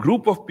certain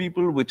group of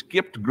people which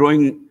kept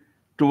growing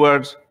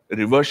towards a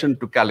reversion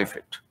to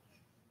caliphate.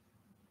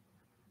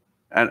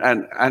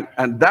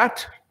 And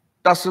that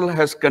tussle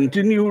has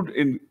continued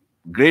in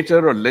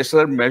greater or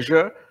lesser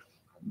measure,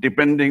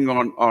 depending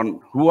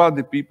on who are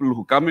the people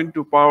who come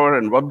into power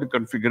and what the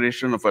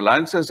configuration of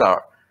alliances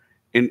are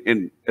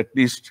in at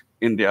least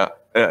India,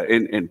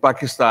 in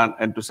Pakistan,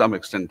 and to some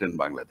extent in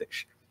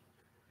Bangladesh.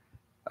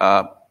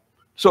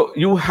 So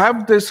you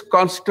have this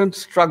constant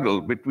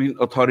struggle between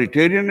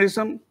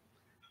authoritarianism,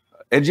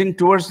 edging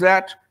towards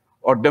that,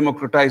 or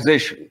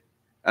democratization,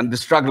 and the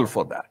struggle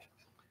for that.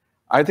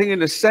 I think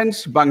in a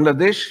sense,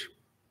 Bangladesh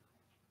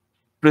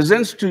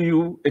presents to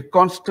you a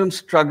constant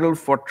struggle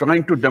for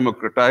trying to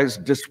democratize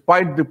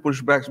despite the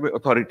pushbacks by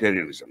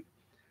authoritarianism.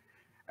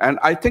 And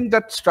I think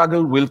that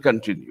struggle will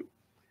continue.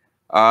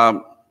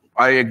 I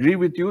agree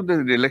with you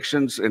that the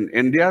elections in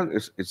India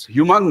is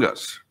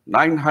humongous.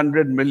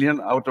 900 million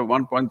out of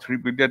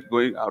 1.3 billion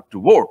going out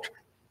to vote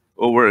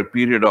over a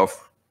period of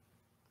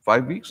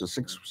 5 weeks or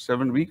 6,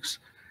 7 weeks.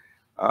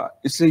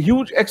 It's a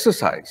huge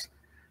exercise.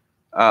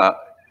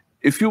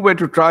 If you were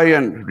to try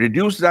and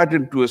reduce that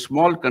into a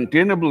small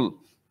containable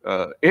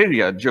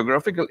area,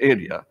 geographical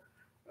area,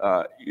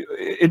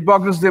 it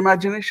boggles the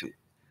imagination.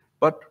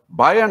 But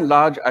by and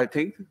large, I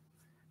think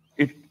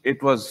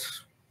it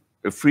was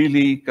a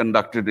freely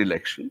conducted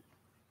election.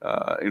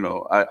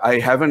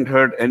 I haven't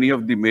heard any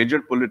of the major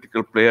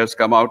political players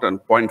come out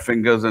and point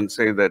fingers and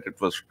say that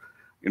it was,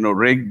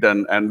 rigged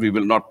and we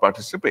will not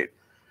participate.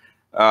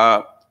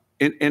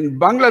 In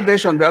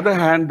Bangladesh, on the other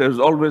hand, there's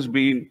always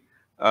been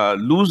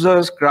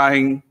losers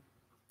crying,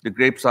 "The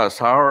grapes are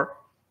sour,"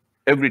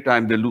 every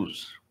time they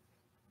lose.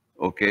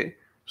 Okay,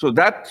 so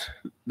that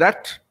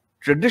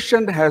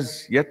tradition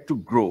has yet to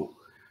grow.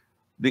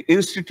 The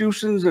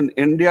institutions in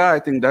India, I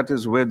think that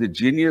is where the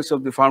genius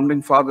of the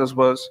founding fathers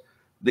was.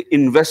 They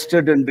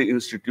invested in the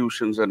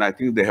institutions, and I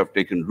think they have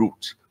taken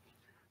roots.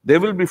 There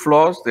will be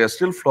flaws, there are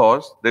still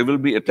flaws. There will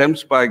be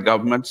attempts by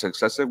governments,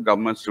 successive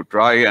governments, to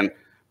try and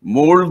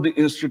mold the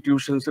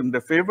institutions in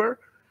their favor.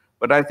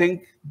 But I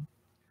think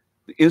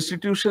the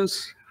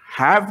institutions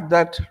have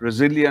that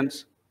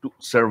resilience to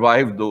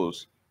survive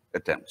those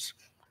attempts.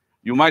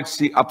 You might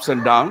see ups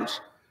and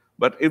downs,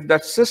 but if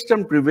that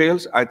system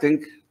prevails, I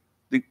think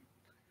the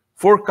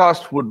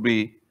forecast would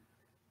be,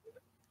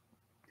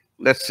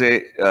 let's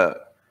say,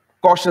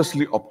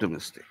 cautiously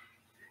optimistic.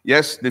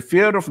 Yes, the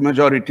fear of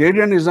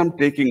majoritarianism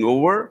taking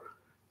over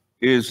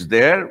is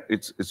there.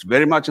 It's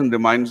very much in the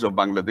minds of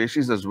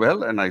Bangladeshis as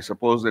well, and I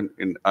suppose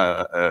in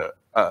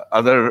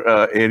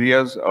other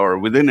areas or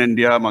within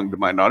India among the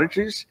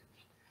minorities.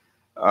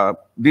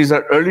 These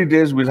are early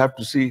days. We'll have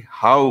to see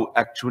how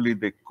actually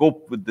they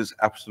cope with this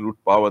absolute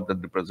power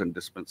that the present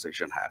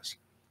dispensation has.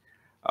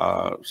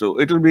 So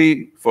it'll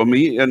be, for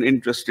me, an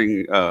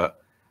interesting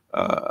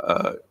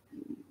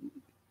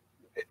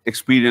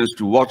experience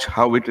to watch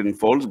how it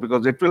unfolds,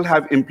 because it will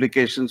have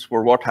implications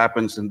for what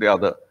happens in the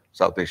other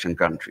South Asian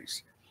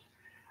countries.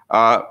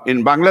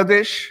 In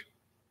Bangladesh,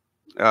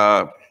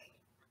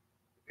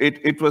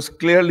 it was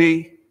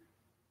clearly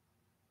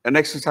an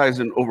exercise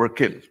in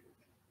overkill.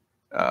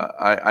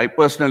 I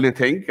personally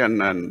think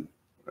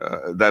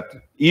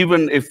that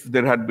even if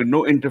there had been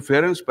no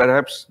interference,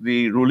 perhaps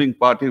the ruling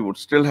party would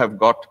still have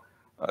got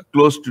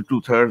close to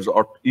 2/3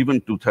 or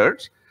even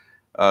 2/3.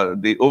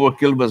 The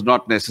overkill was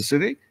not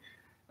necessary,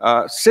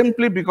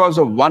 simply because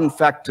of one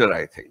factor,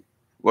 I think.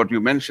 What you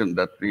mentioned,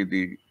 that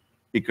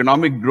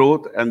economic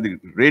growth and the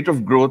rate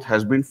of growth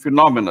has been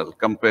phenomenal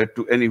compared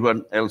to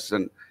anyone else,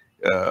 and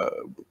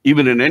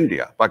even in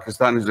India.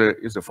 Pakistan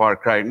is a far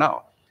cry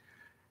now.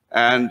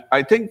 And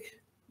I think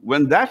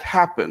when that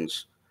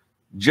happens,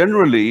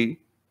 generally,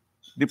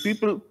 the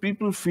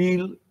people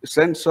feel a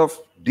sense of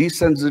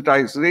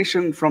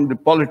desensitization from the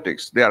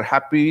politics. They are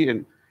happy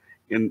in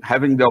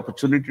having the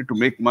opportunity to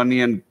make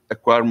money and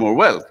acquire more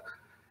wealth.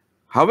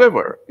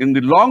 However, in the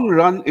long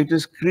run, it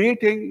is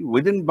creating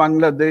within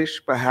Bangladesh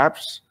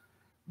perhaps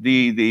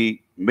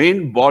the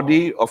main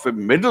body of a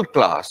middle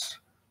class,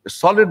 a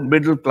solid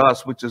middle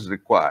class which is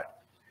required.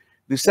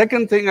 The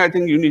second thing I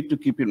think you need to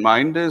keep in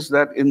mind is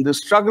that in the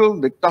struggle,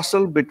 the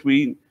tussle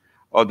between,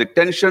 or the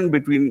tension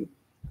between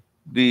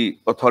the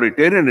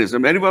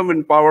authoritarianism, anyone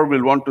in power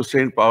will want to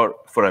stay in power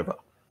forever.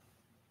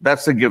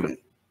 That's a given,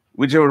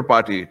 whichever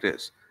party it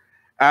is.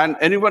 And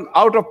anyone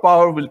out of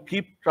power will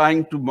keep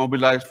trying to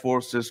mobilize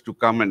forces to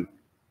come and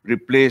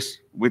replace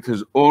with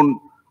his own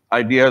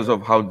ideas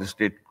of how the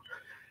state.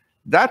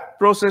 That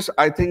process,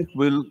 I think,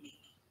 will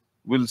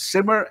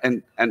simmer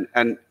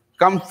and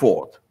come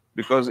forth,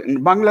 because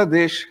in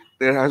Bangladesh,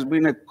 there has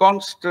been a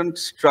constant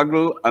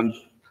struggle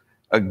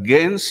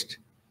against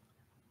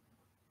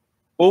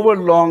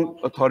overlong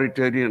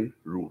authoritarian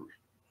rule.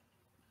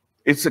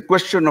 It's a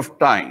question of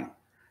time.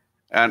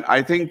 And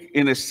I think,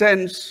 in a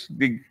sense,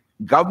 the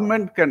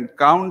government can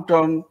count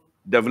on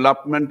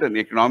development and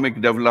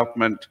economic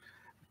development,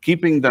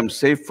 keeping them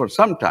safe for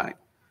some time.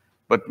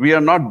 But we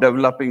are not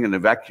developing in a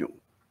vacuum.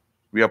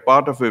 We are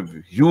part of a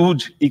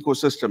huge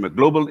ecosystem, a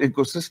global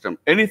ecosystem.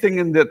 Anything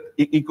in that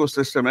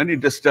ecosystem, any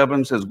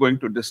disturbance is going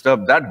to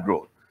disturb that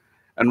growth.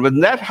 And when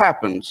that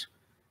happens,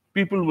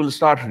 people will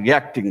start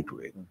reacting to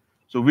it.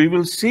 So we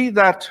will see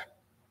that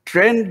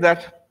trend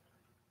that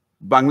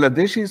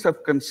Bangladeshis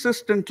have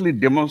consistently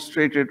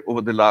demonstrated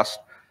over the last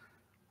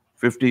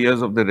 50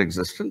 years of their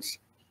existence,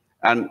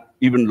 and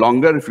even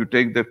longer if you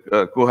take the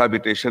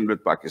cohabitation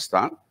with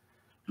Pakistan,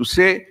 to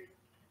say,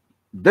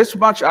 this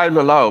much I'll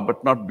allow,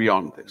 but not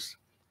beyond this.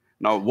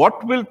 Now,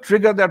 what will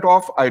trigger that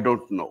off, I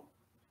don't know.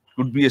 It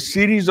could be a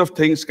series of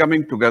things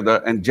coming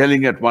together and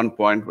gelling at one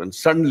point when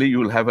suddenly you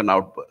will have an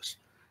outburst.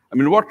 I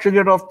mean, what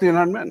triggered off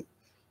Tiananmen?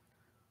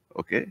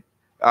 Okay.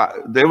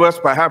 There was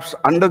perhaps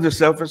under the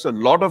surface a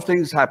lot of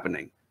things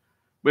happening,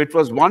 but it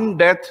was one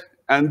death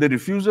and the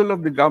refusal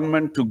of the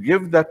government to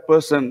give that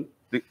person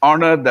the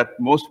honor that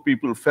most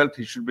people felt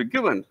he should be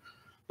given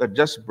that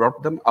just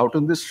brought them out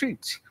on the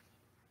streets.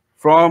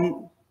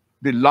 From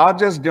the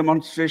largest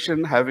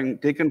demonstration having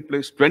taken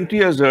place 20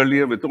 years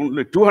earlier with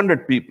only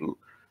 200 people,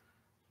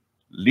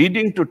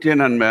 leading to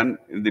Tiananmen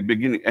in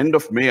the end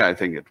of May, I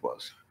think it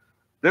was.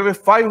 There were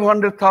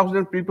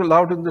 500,000 people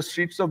out in the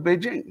streets of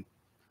Beijing.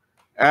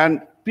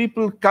 And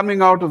people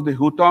coming out of the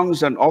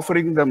hutongs and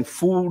offering them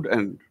food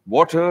and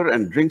water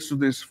and drinks to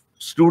these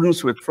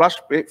students with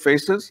flushed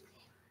faces.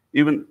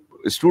 Even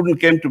a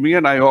student came to me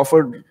and I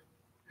offered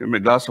him a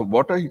glass of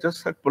water. He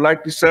just said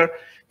politely, "Sir,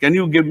 can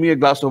you give me a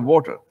glass of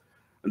water?"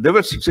 There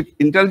were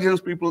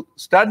intelligence people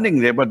standing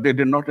there, but they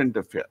did not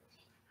interfere.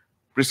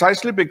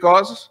 Precisely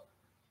because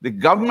the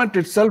government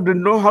itself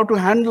didn't know how to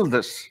handle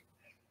this.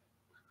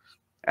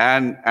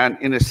 And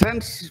in a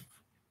sense,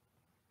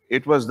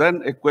 it was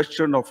then a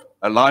question of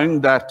allowing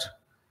that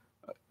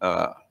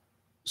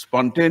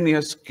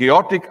spontaneous,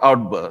 chaotic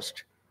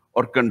outburst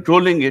or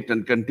controlling it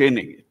and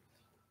containing it,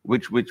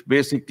 which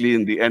basically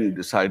in the end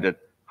decided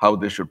how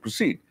they should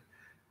proceed.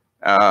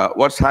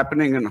 What's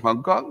happening in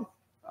Hong Kong?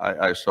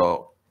 I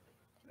saw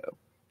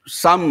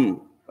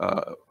some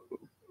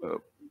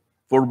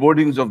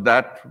forebodings of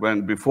that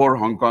when before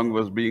Hong Kong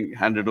was being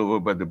handed over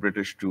by the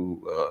British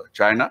to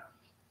China.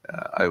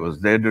 I was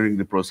there during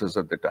the process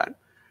at the time.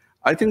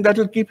 I think that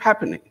will keep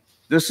happening.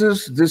 This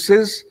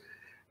is,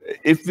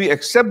 if we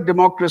accept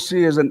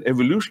democracy as an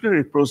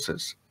evolutionary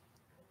process,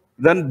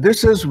 then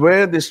this is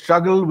where the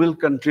struggle will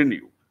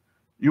continue.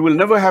 You will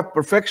never have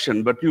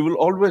perfection, but you will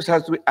always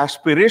have the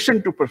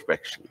aspiration to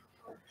perfection.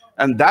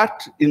 And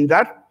that, in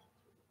that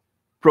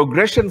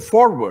progression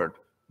forward,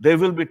 there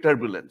will be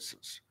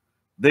turbulences,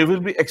 there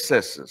will be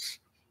excesses,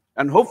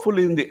 and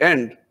hopefully in the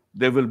end,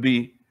 there will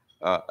be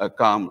a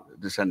calm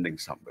descending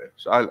somewhere.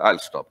 So I'll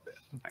stop there.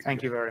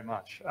 Thank you very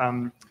much.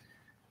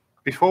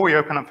 Before we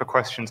open up for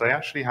questions, I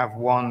actually have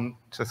one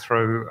to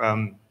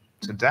throw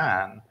to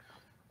Dan.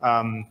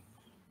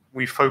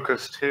 We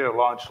focused here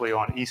largely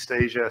on East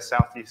Asia,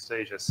 Southeast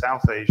Asia,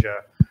 South Asia.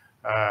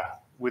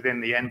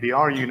 Within the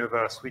NBR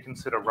universe, we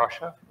consider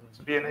Russia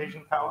to be an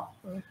Asian power.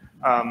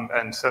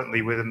 And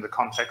certainly within the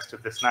context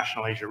of this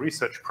National Asia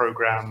Research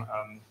Program,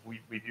 we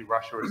view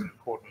Russia as an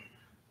important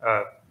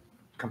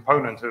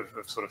component of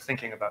sort of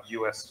thinking about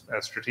US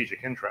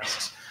strategic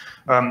interests.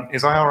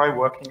 Is IRI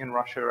working in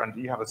Russia, and do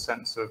you have a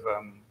sense of,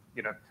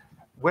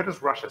 where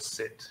does Russia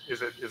sit?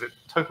 Is it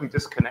totally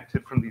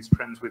disconnected from these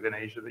trends within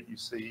Asia that you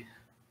see?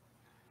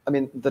 I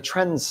mean, the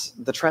trends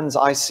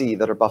I see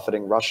that are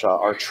buffeting Russia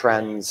are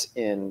trends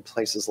in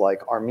places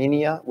like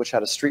Armenia, which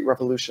had a street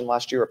revolution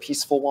last year, a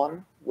peaceful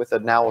one, with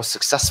now a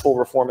successful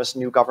reformist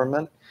new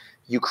government.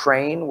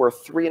 Ukraine, where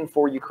 3 in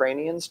 4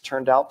 Ukrainians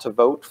turned out to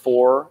vote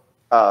for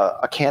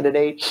a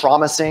candidate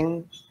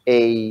promising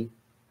an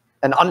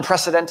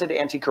unprecedented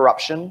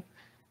anti-corruption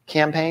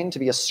campaign to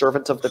be a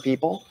servant of the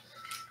people.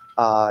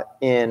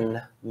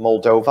 In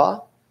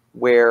Moldova,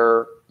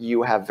 where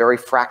you have very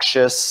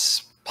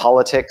fractious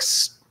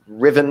politics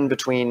riven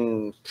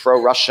between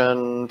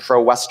pro-Russian,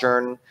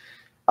 pro-Western,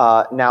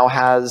 now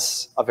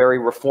has a very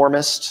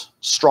reformist,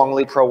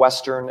 strongly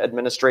pro-Western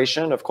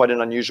administration of quite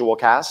an unusual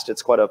cast.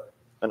 It's quite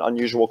an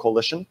unusual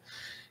coalition.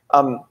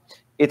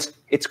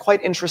 It's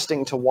quite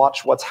interesting to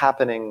watch what's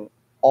happening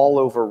all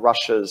over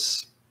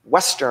Russia's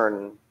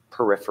Western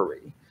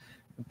periphery,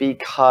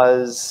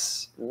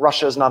 because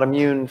Russia is not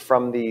immune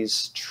from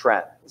these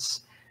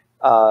trends.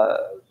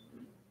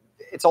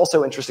 It's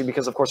also interesting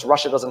because, of course,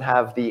 Russia doesn't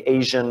have the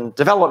Asian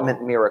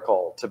development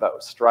miracle to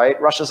boast, right?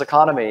 Russia's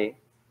economy,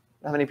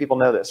 how many people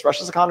know this?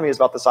 Russia's economy is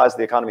about the size of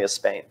the economy of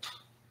Spain,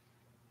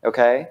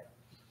 okay?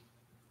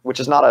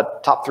 Which is not a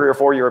top 3 or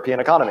 4 European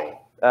economy.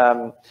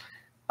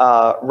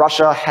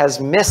 Russia has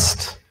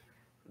missed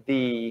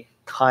the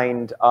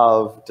kind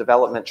of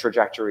development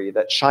trajectory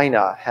that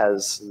China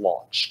has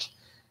launched.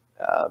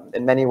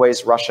 In many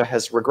ways, Russia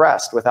has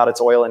regressed. Without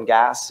its oil and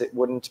gas, it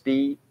wouldn't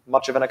be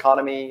much of an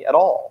economy at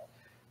all.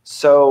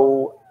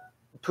 So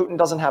Putin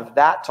doesn't have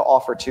that to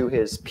offer to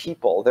his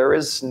people. There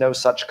is no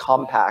such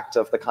compact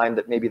of the kind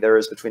that maybe there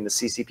is between the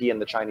CCP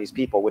and the Chinese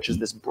people, which is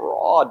this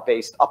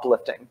broad-based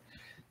uplifting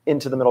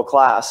into the middle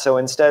class. So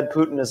instead,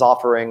 Putin is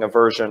offering a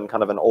version,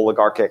 kind of an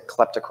oligarchic,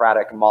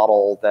 kleptocratic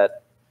model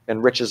that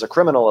enriches a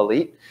criminal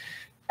elite.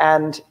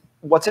 And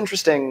what's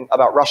interesting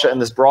about Russia in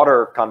this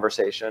broader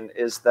conversation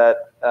is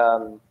that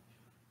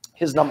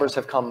his numbers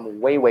have come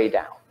way, way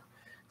down.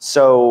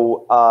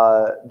 So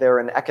they're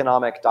in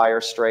economic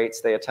dire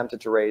straits. They attempted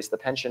to raise the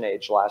pension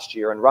age last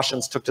year, and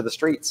Russians took to the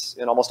streets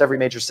in almost every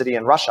major city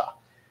in Russia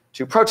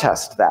to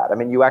protest that. I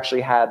mean, you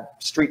actually had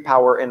street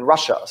power in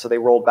Russia, so they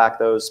rolled back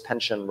those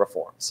pension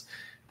reforms.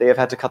 They have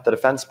had to cut the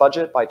defense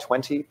budget by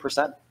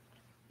 20%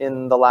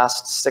 in the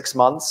last 6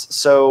 months.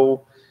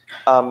 So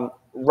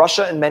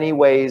Russia, in many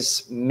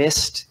ways,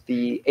 missed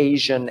the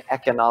Asian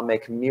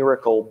economic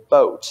miracle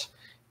boat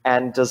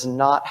and does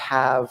not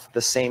have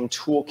the same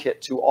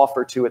toolkit to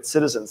offer to its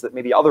citizens that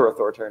maybe other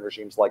authoritarian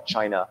regimes like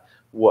China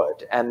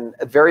would. And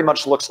it very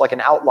much looks like an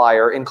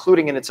outlier,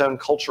 including in its own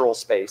cultural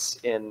space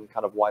in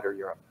kind of wider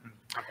Europe.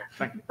 Okay,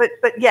 thank you.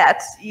 But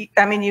yet,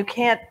 I mean, you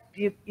can't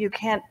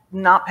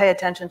not pay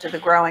attention to the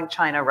growing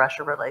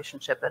China-Russia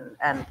relationship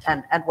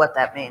and what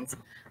that means.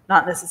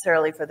 Not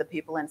necessarily for the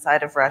people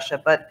inside of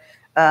Russia, but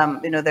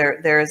you know,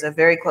 there is a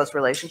very close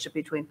relationship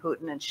between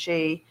Putin and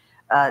Xi.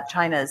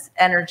 China's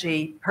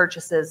energy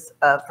purchases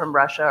from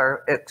Russia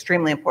are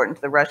extremely important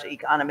to the Russian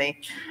economy.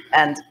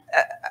 And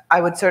I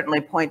would certainly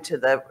point to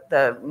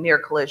the near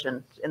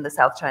collision in the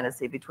South China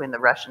Sea between the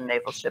Russian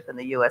naval ship and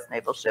the US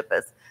naval ship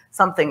as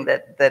something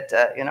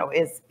that you know,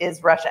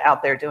 is Russia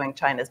out there doing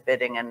China's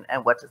bidding,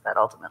 and what does that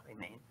ultimately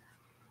mean?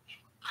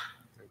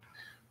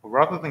 Well,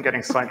 rather than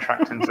getting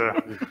sidetracked into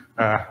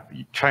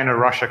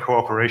China-Russia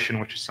cooperation,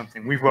 which is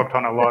something we've worked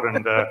on a lot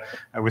and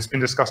it's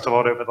been discussed a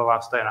lot over the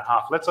last day and a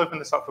half, let's open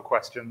this up for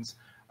questions.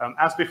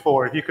 As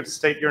before, if you could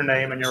state your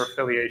name and your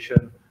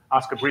affiliation,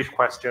 ask a brief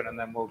question, and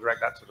then we'll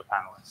direct that to the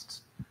panelists.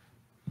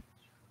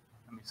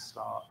 Let me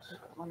start.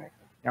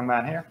 Young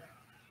man here.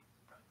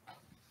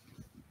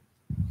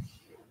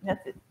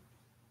 That's it.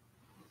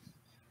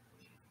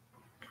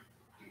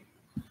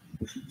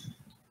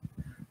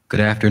 Good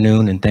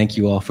afternoon, and thank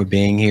you all for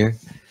being here.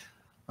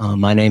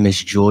 My name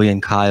is Julian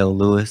Kyle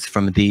Lewis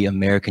from the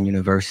American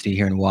University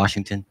here in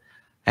Washington.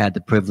 I had the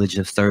privilege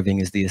of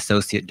serving as the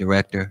Associate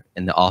Director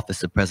in the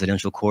Office of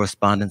Presidential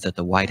Correspondence at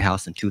the White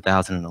House in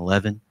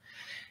 2011.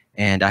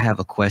 And I have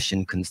a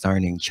question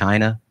concerning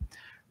China.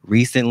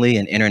 Recently,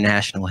 in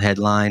international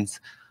headlines,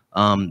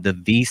 the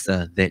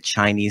visa that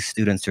Chinese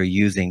students are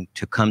using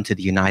to come to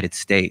the United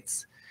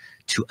States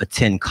to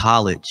attend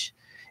college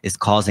is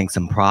causing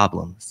some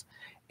problems.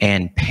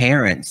 And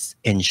parents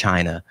in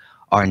China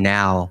are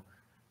now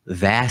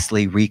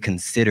vastly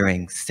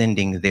reconsidering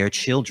sending their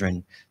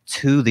children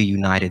to the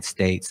United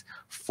States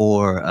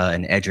for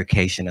an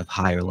education of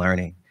higher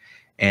learning.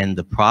 And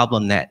the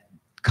problem that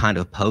kind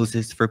of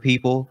poses for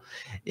people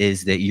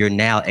is that you're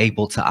now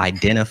able to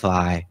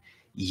identify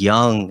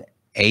young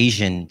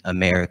Asian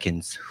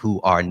Americans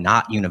who are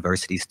not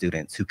university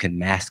students, who can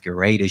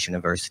masquerade as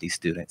university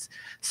students.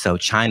 So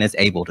China's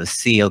able to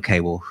see, okay,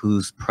 well,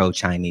 who's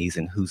pro-Chinese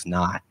and who's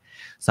not.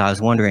 So I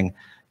was wondering,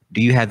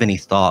 do you have any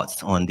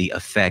thoughts on the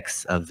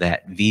effects of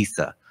that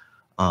visa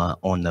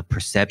on the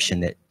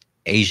perception that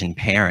Asian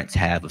parents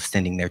have of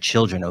sending their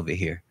children over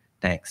here?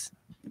 Thanks.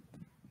 You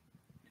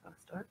want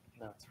to start?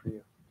 No, it's for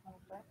you.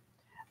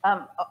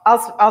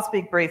 I'll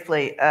speak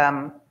briefly.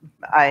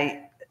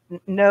 I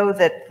know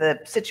that the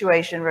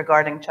situation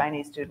regarding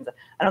Chinese students,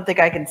 I don't think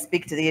I can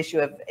speak to the issue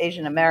of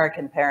Asian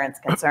American parents'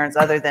 concerns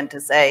other than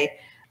to say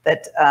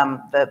that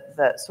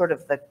the sort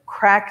of the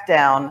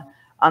crackdown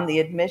on the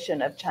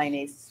admission of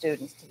Chinese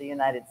students to the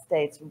United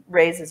States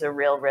raises a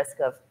real risk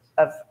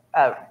of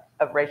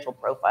racial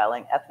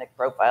profiling, ethnic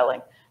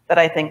profiling, that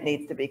I think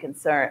needs to be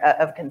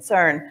of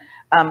concern.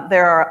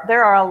 There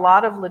are a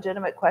lot of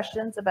legitimate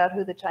questions about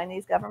who the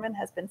Chinese government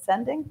has been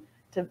sending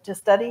to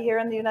study here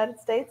in the United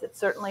States. It's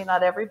certainly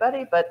not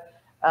everybody, but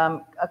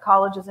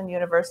colleges and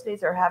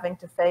universities are having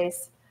to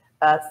face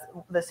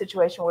the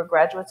situation where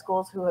graduate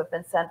schools who have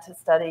been sent to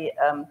study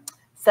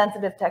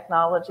sensitive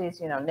technologies,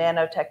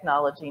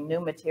 nanotechnology, new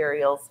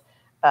materials,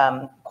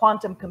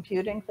 quantum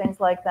computing, things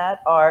like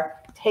that,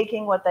 are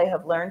taking what they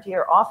have learned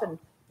here, often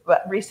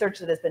research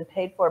that has been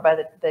paid for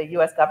by the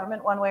US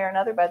government one way or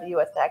another, by the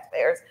US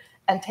taxpayers,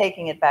 and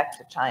taking it back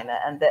to China.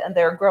 And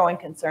there are growing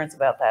concerns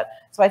about that.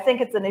 So I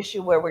think it's an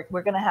issue where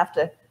we're going to have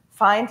to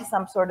find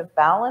some sort of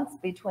balance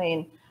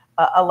between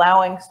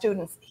allowing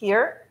students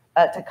here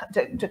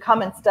to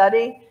come and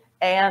study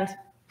and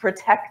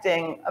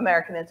protecting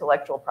American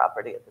intellectual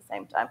property at the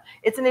same time.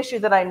 It's an issue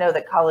that I know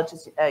that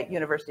colleges,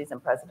 universities,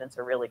 and presidents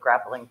are really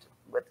grappling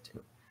with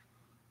too.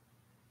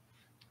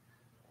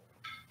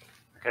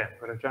 Okay,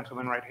 we've got a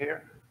gentleman right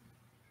here.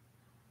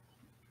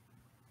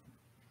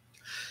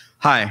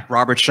 Hi,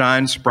 Robert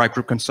Shines, Bright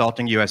Group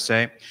Consulting,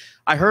 USA.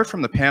 I heard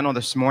from the panel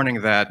this morning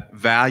that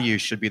value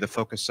should be the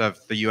focus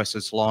of the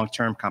US's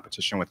long-term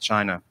competition with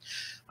China.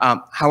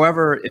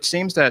 However, it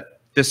seems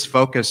that this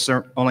focus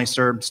only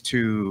serves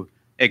to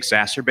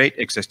exacerbate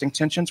existing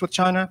tensions with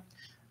China,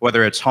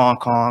 whether it's Hong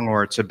Kong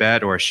or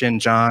Tibet or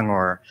Xinjiang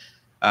or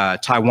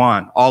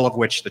Taiwan, all of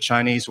which the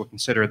Chinese will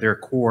consider their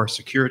core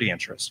security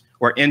interests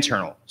or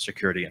internal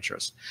security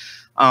interests.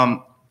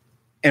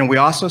 And we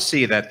also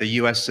see that the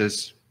US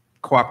is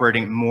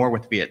cooperating more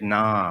with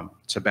Vietnam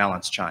to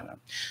balance China.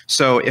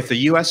 So if the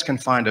US can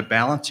find a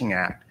balancing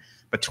act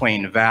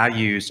between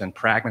values and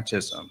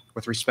pragmatism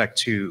with respect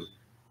to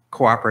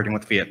cooperating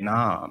with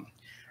Vietnam,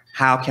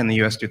 how can the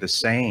US do the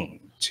same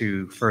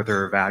to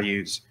further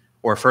values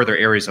or further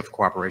areas of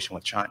cooperation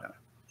with China?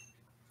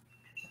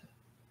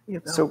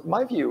 So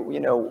my view,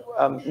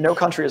 no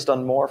country has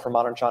done more for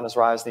modern China's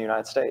rise than the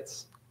United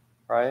States,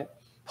 right?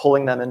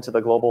 Pulling them into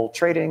the global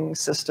trading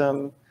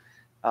system,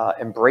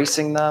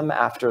 embracing them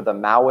after the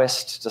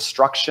Maoist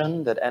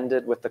destruction that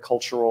ended with the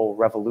Cultural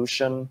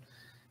Revolution.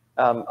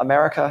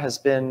 America has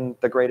been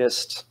the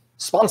greatest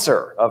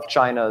sponsor of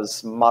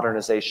China's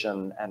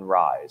modernization and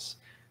rise.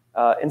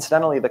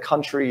 Incidentally, the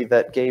country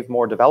that gave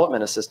more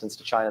development assistance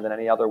to China than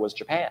any other was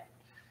Japan,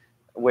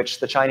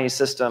 which the Chinese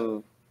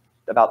system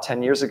about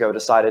 10 years ago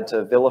decided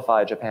to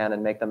vilify Japan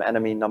and make them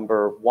enemy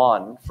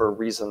 #1 for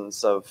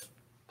reasons of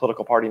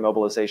political party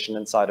mobilization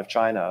inside of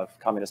China, of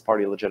Communist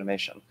Party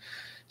legitimation.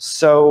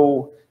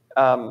 So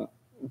the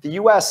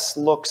US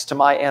looks, to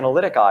my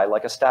analytic eye,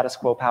 like a status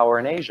quo power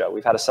in Asia.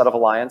 We've had a set of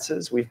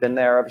alliances. We've been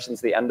there ever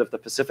since the end of the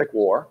Pacific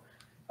War.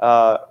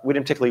 We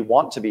didn't particularly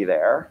want to be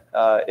there.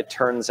 It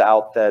turns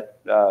out that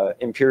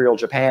Imperial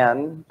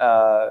Japan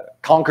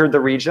conquered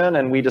the region,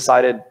 and we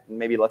decided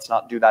maybe let's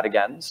not do that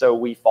again. So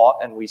we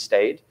fought and we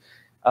stayed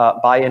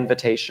by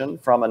invitation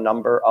from a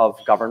number of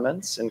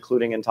governments,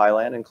 including in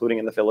Thailand, including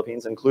in the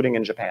Philippines, including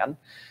in Japan.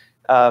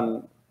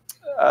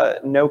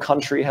 No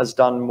country has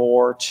done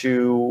more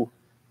to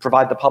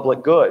provide the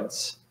public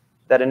goods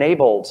that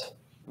enabled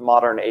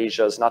modern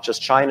Asia's, not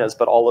just China's,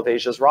 but all of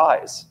Asia's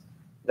rise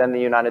than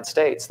the United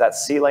States.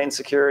 That's sea lane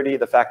security,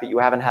 the fact that you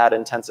haven't had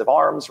intensive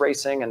arms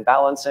racing and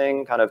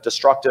balancing, kind of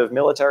destructive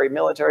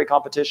military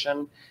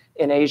competition.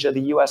 In Asia,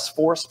 the US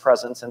force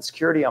presence and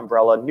security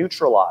umbrella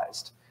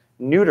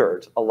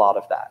neutered a lot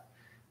of that,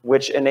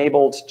 which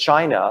enabled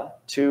China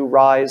to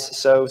rise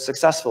so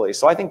successfully.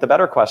 So I think the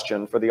better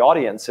question for the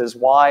audience is,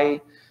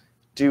 why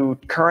do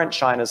current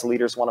China's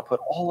leaders want to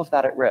put all of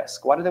that at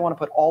risk? Why do they want to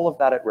put all of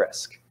that at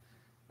risk?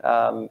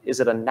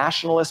 Is it a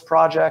nationalist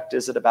project?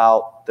 Is it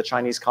about the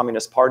Chinese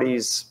Communist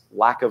Party's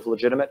lack of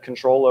legitimate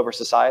control over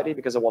society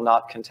because it will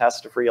not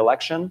contest a free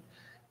election?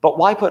 But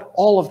why put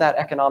all of that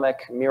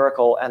economic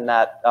miracle and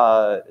that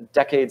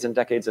decades and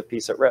decades of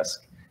peace at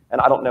risk?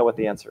 And I don't know what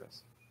the answer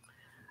is.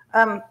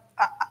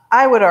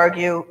 I would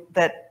argue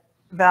that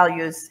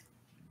values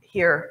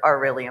here are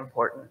really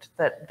important.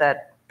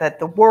 That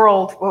the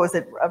world, what was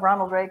it?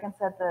 Ronald Reagan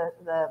said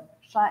the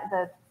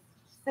shining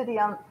city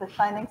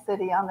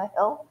on the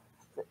hill.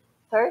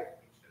 Sorry?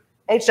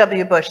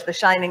 H.W. Bush, the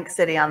shining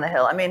city on the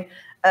hill. I mean,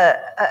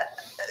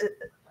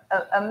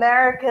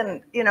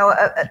 America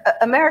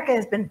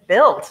has been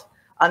built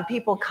on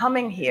people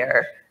coming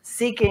here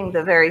seeking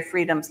the very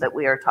freedoms that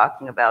we are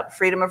talking about: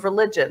 freedom of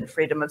religion,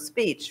 freedom of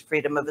speech,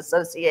 freedom of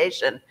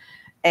association,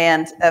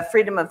 and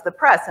freedom of the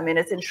press. I mean,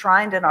 it's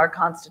enshrined in our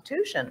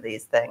Constitution,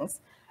 these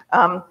things.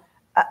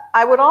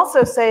 I would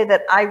also say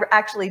that I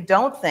actually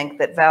don't think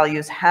that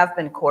values have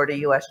been core to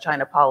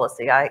US-China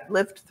policy. I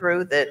lived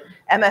through the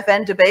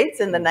MFN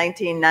debates in the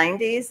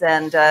 1990s,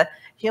 and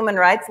human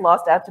rights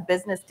lost out to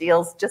business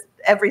deals just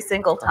every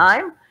single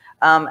time.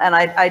 And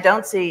I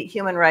don't see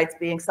human rights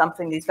being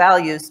something, these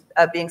values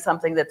being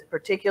something that's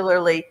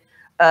particularly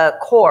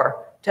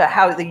core to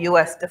how the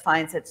U.S.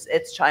 defines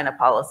its China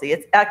policy.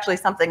 It's actually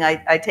something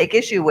I take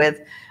issue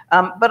with.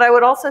 But I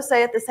would also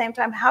say at the same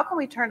time, how can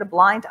we turn a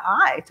blind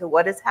eye to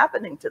what is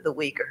happening to the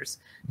Uyghurs,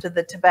 to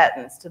the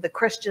Tibetans, to the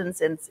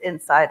Christians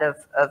inside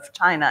of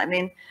China? I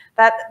mean,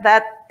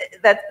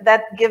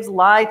 that gives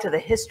lie to the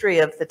history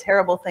of the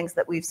terrible things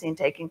that we've seen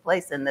taking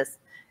place in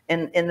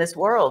this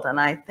world. And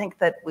I think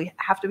that we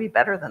have to be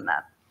better than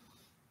that.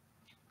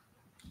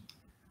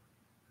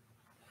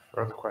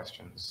 Further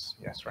questions?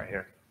 Yes, right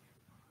here.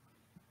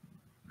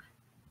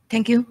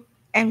 Thank you.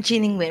 I'm Chi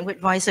Ning Nguyen with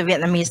Voice of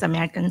Vietnamese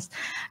Americans.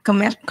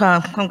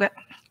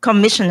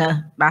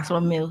 Commissioner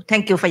Bartholomew,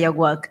 thank you for your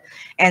work.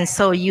 And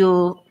so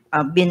you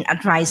have been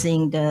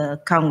advising the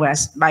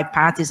Congress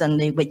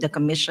bipartisanly with the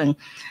Commission.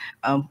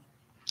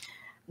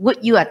 Would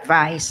you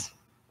advise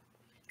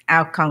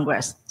our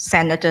Congress,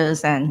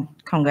 senators and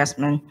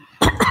congressmen,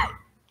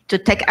 to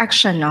take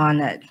action on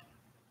it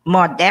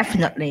more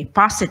definitely,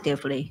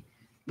 positively,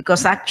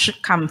 because that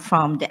should come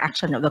from the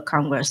action of the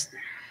Congress?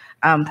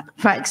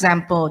 For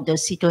example, the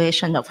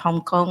situation of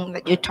Hong Kong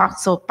that you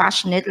talked so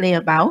passionately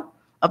about,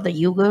 of the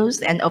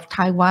Uyghurs and of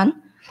Taiwan.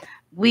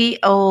 We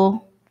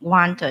all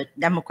wanted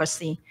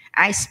democracy.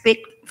 I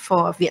speak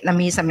for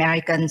Vietnamese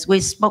Americans. We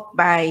spoke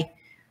by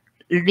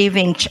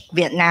leaving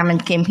Vietnam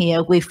and came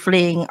here. We're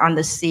fleeing on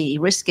the sea,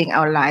 risking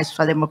our lives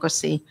for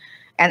democracy.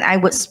 And I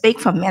would speak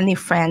for many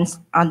friends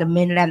on the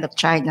mainland of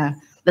China.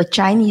 The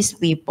Chinese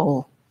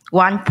people,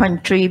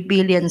 1.3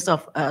 billion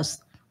of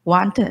us,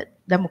 wanted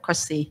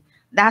democracy.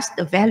 That's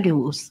the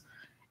values.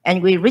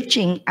 And we're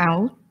reaching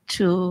out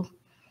to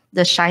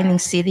the shining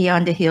city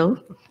on the hill,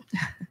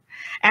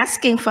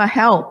 asking for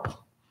help.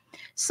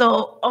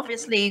 So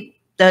obviously,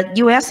 the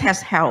US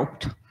has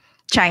helped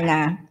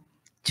China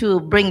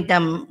to bring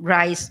them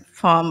rise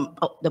from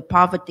the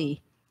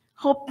poverty,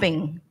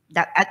 hoping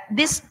that at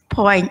this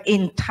point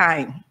in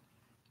time,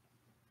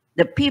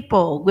 the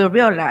people will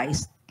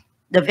realize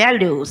the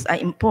values are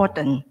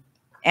important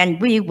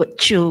and we would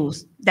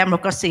choose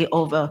democracy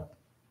over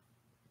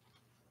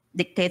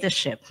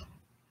dictatorship.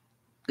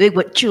 We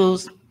would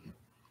choose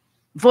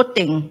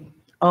voting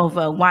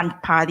over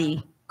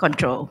one-party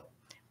control.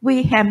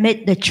 We have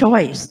made the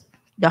choice.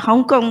 The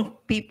Hong Kong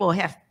people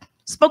have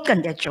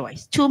spoken their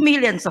choice. 2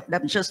 million of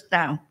them just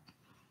now.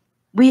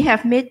 We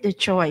have made the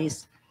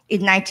choice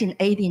in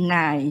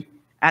 1989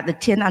 at the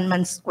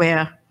Tiananmen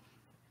Square,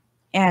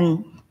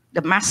 and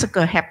the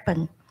massacre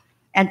happened,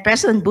 and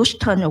President Bush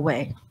turned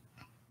away,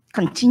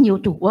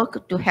 continued to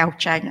work to help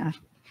China,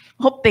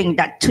 hoping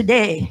that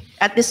today,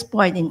 at this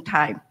point in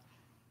time,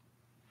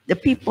 the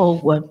people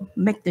will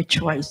make the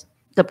choice.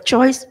 The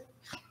choice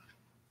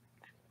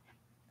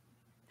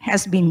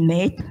has been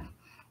made,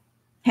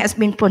 has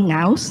been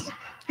pronounced,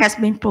 has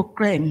been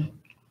proclaimed.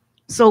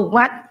 So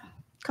what,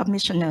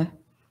 Commissioner,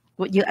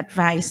 would you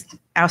advise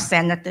our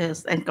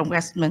senators and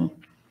congressmen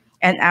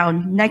and our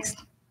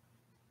next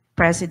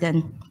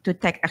president to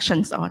take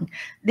actions on?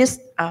 This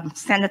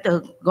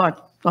Senator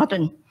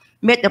Gordon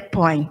made the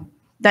point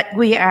that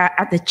we are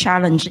at the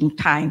challenging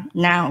time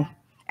now,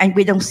 and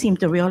we don't seem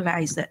to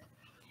realize it.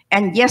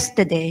 And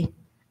yesterday,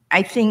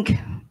 I think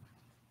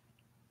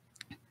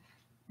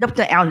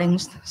Dr.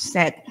 Ellings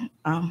said,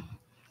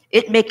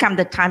 it may come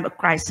the time of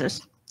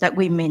crisis that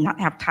we may not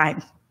have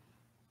time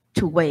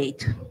to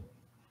wait.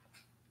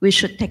 We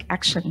should take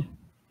action.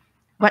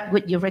 What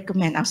would you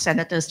recommend our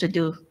senators to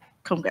do,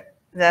 Commissioner?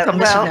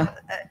 Well,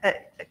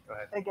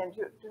 again,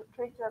 do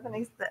you have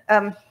any,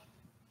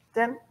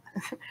 Dan?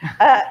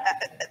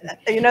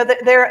 You know,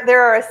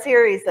 there are a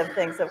series of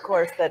things, of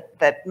course,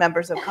 that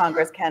members of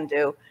Congress can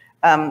do.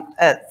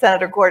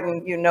 Senator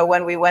Gordon, you know,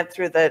 when we went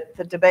through the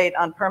debate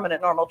on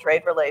permanent normal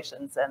trade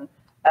relations and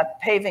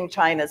paving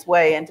China's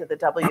way into the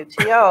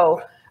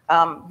WTO,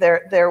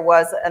 there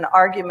was an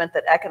argument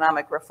that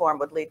economic reform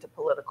would lead to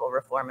political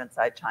reform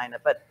inside China,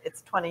 but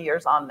it's 20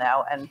 years on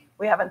now, and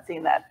we haven't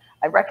seen that.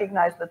 I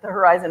recognize that the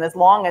horizon is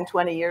long and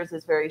 20 years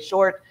is very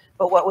short,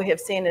 but what we have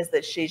seen is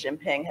that Xi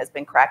Jinping has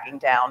been cracking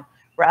down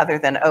rather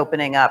than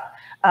opening up.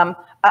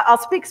 I'll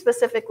speak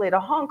specifically to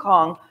Hong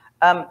Kong.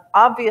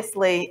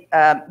 Obviously,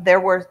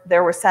 there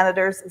were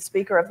senators, the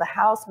Speaker of the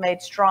House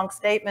made strong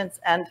statements,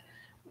 and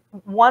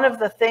one of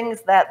the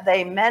things that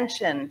they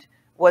mentioned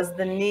was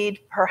the need,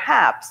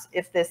 perhaps,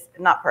 if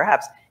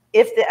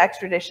the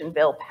extradition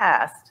bill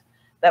passed,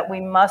 that we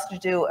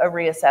must do a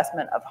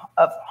reassessment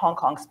of Hong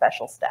Kong's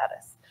special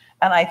status.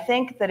 And I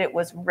think that it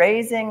was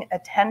raising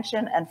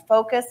attention and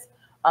focus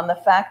on the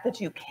fact that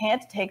you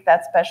can't take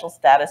that special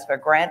status for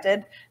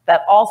granted.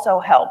 That also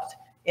helped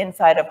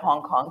inside of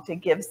Hong Kong to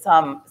give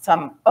some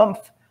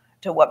oomph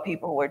to what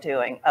people were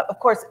doing. Of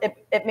course,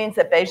 it means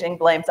that Beijing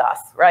blames us,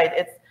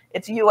 right?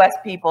 It's US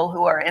people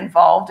who are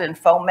involved in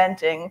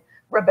fomenting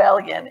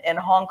rebellion in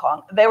Hong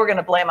Kong. They were going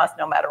to blame us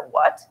no matter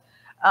what.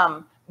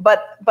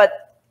 But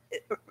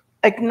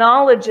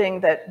acknowledging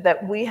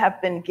that we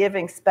have been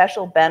giving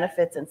special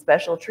benefits and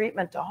special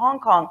treatment to Hong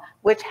Kong,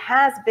 which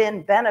has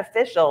been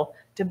beneficial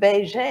to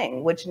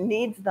Beijing, which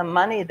needs the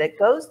money that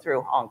goes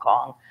through Hong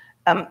Kong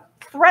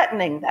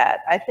threatening that,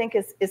 I think,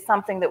 is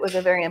something that was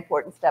a very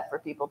important step for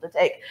people to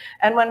take.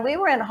 And when we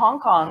were in Hong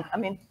Kong, I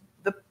mean,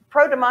 the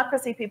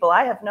pro-democracy people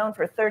I have known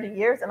for 30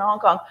 years in Hong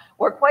Kong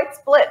were quite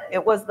split.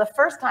 It was the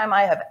first time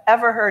I have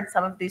ever heard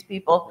some of these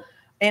people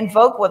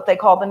invoke what they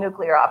call the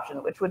nuclear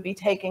option, which would be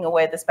taking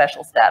away the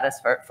special status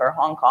for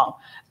Hong Kong.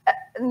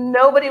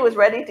 Nobody was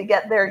ready to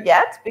get there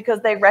yet,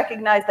 because they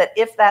recognize that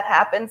if that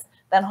happens,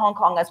 then Hong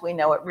Kong as we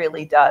know it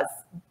really does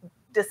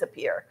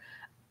disappear.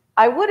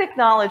 I would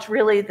acknowledge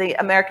really the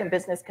American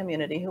business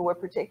community who were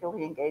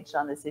particularly engaged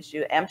on this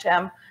issue.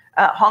 AmCham,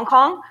 Hong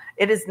Kong,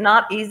 it is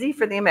not easy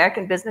for the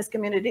American business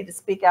community to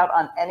speak out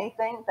on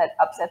anything that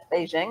upsets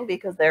Beijing,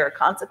 because there are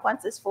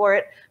consequences for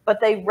it,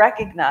 but they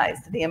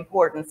recognized the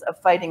importance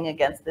of fighting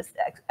against this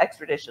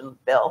extradition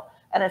bill.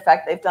 And in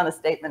fact, they've done a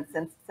statement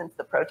since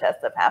the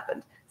protests have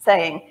happened,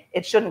 saying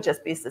it shouldn't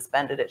just be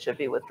suspended, it should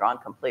be withdrawn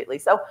completely.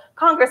 So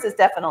Congress is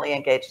definitely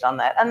engaged on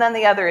that. And then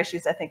the other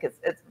issues, I think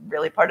it's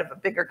really part of a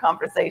bigger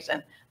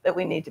conversation that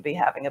we need to be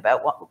having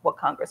about what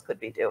Congress could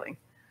be doing.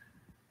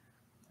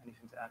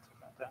 Anything to add to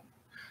that, Dan?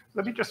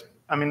 Let me just,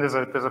 I mean, there's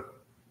a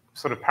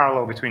sort of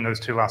parallel between those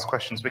two last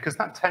questions, because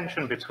that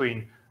tension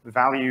between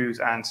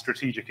values and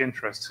strategic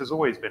interests has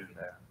always been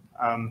there.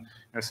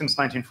 Since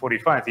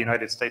 1945, the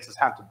United States has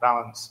had to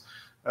balance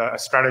a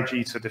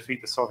strategy to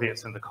defeat the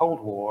Soviets in the Cold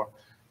War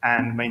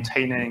and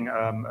maintaining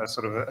a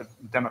sort of a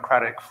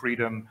democratic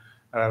freedom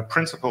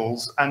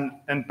principles,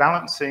 and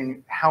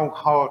balancing how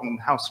hard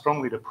and how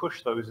strongly to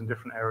push those in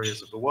different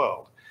areas of the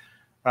world.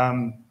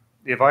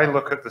 If I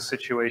look at the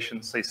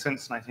situation, say,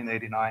 since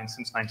 1989,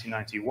 since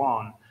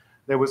 1991,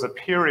 there was a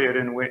period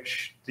in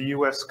which the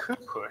US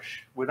could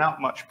push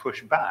without much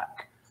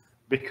pushback,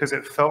 because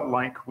it felt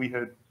like we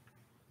had,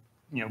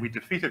 we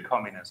defeated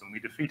communism, we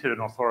defeated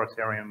an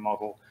authoritarian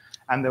model,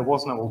 and there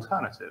was no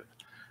alternative.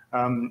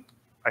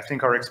 I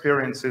think our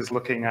experiences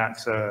looking at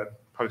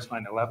post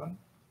 9/11,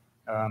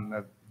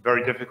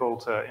 very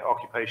difficult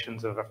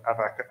occupations of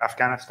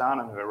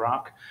Afghanistan and of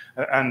Iraq,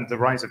 and the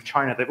rise of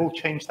China, they've all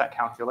changed that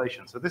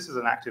calculation. So this is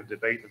an active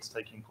debate that's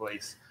taking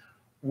place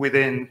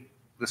within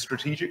the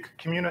strategic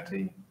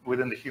community,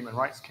 within the human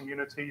rights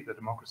community, the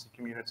democracy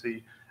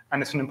community,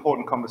 and it's an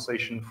important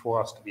conversation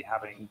for us to be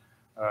having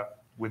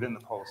within the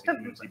policy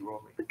community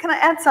broadly. Can I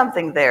add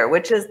something there,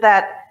 which is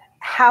that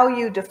how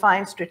you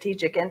define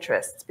strategic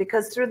interests?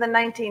 Because through the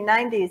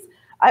 1990s,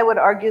 I would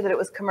argue that it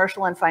was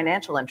commercial and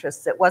financial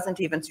interests. It wasn't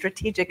even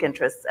strategic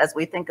interests as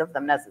we think of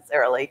them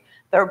necessarily,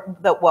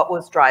 what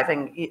was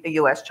driving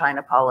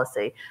US-China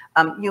policy.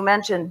 You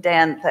mentioned,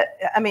 Dan, that,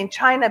 I mean,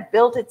 China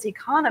built its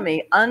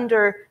economy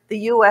under the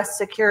US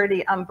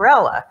security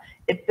umbrella.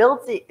 It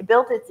built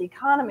its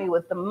economy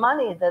with the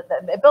money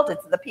it built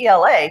the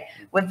PLA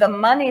with the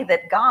money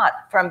that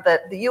got from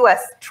the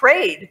US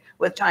trade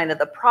with China,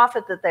 the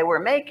profit that they were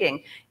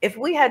making. If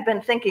we had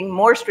been thinking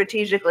more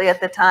strategically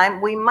at the time,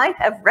 we might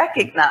have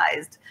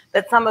recognized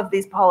that some of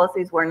these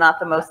policies were not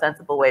the most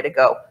sensible way to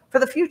go for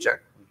the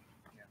future.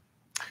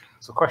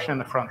 So question in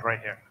the front right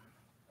here.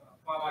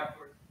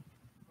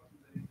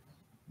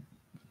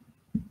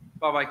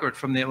 Bob Eichert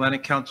from the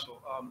Atlantic Council.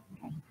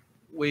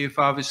 We've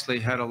obviously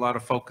had a lot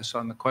of focus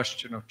on the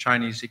question of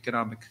Chinese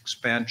economic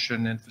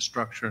expansion,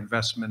 infrastructure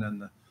investment,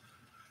 and the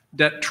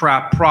debt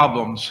trap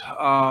problems.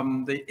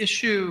 One of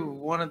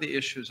the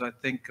issues I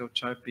think,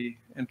 which I'd be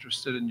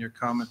interested in your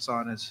comments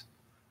on, is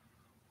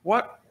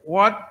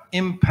what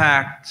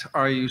impact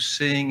are you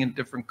seeing in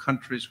different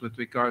countries with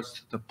regards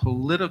to the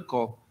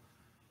political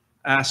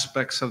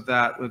aspects of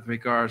that, with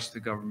regards to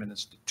government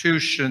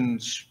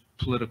institutions,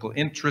 political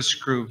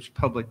interest groups,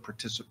 public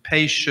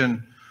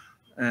participation?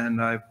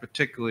 And I've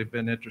particularly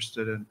been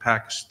interested in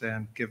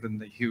Pakistan, given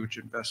the huge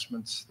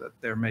investments that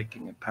they're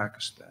making in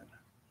Pakistan.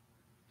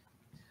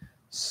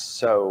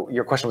 So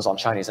your question was on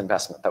Chinese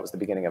investment. That was the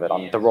beginning of it,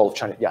 on the role of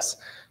China. Yes.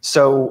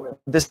 So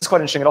this is quite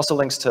interesting. It also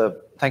links to,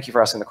 thank you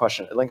for asking the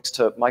question. It links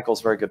to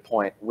Michael's very good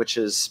point, which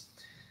is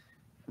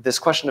this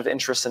question of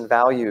interests and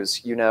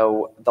values.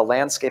 The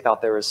landscape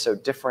out there is so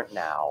different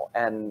now.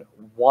 And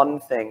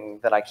one thing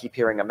that I keep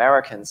hearing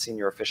American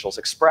senior officials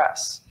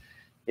express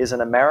is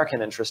an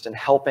American interest in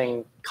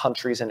helping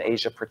countries in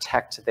Asia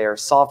protect their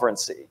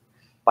sovereignty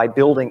by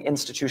building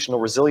institutional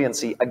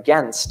resiliency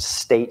against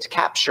state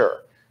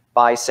capture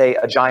by, say,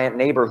 a giant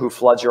neighbor who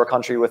floods your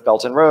country with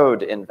Belt and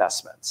Road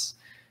investments.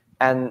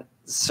 And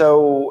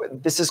so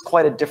this is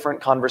quite a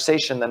different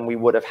conversation than we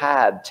would have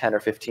had 10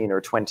 or 15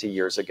 or 20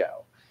 years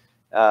ago.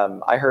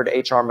 I heard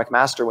H.R.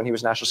 McMaster, when he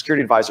was National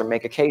Security Advisor,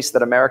 make a case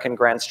that American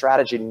grand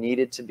strategy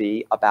needed to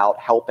be about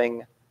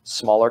helping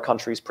smaller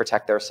countries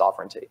protect their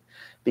sovereignty.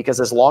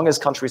 Because as long as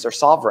countries are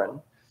sovereign,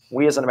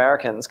 we as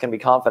Americans can be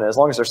confident, as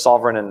long as they're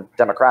sovereign and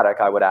democratic,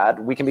 I would add,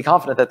 we can be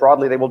confident that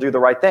broadly they will do the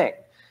right thing.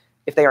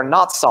 If they are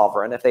not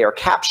sovereign, if they are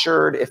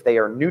captured, if they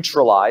are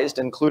neutralized,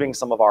 including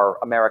some of our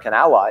American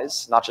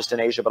allies, not just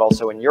in Asia, but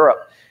also in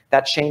Europe,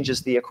 that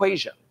changes the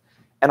equation.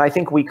 And I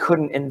think we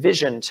couldn't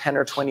envision 10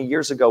 or 20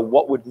 years ago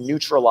what would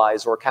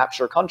neutralize or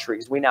capture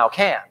countries. We now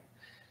can,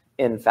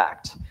 in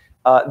fact.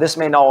 This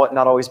may not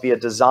always be a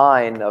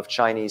design of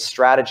Chinese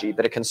strategy,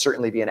 but it can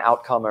certainly be an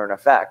outcome or an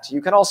effect.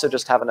 You can also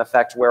just have an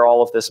effect where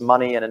all of this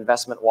money and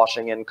investment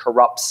washing in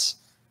corrupts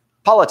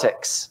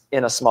politics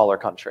in a smaller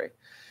country.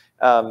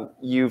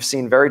 You've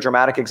seen very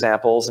dramatic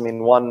examples. I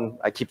mean,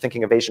 I keep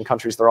thinking of Asian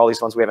countries. There are all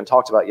these ones we haven't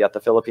talked about yet,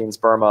 the Philippines,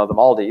 Burma, the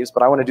Maldives,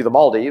 but I want to do the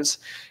Maldives.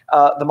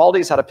 The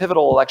Maldives had a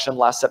pivotal election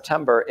last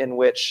September in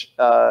which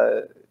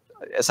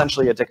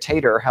essentially a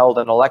dictator held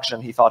an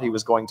election he thought he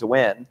was going to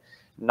win.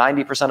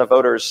 90% of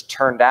voters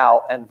turned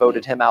out and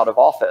voted him out of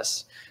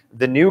office.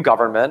 The new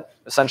government,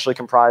 essentially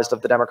comprised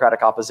of the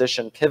Democratic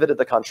opposition, pivoted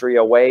the country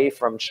away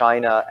from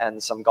China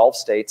and some Gulf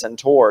states and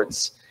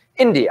towards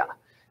India.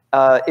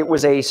 It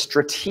was a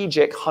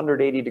strategic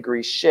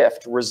 180-degree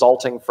shift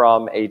resulting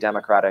from a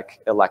democratic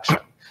election.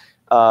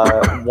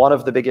 One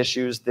of the big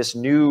issues this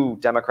new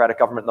democratic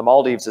government in the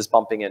Maldives is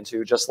bumping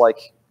into, just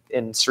like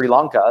in Sri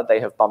Lanka they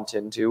have bumped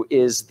into,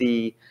 is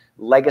the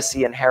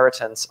legacy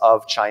inheritance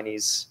of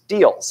Chinese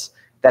deals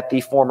that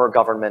the former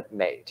government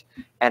made.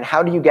 And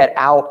how do you get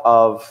out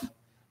of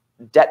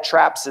debt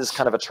traps is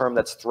kind of a term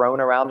that's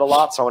thrown around a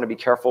lot, so I want to be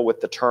careful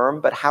with the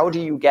term, but how do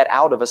you get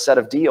out of a set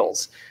of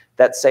deals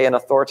that, say, an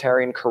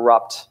authoritarian,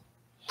 corrupt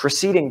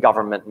preceding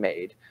government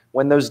made,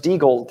 when those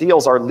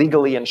deals are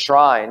legally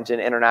enshrined in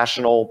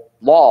international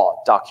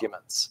law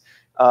documents?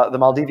 The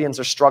Maldivians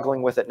are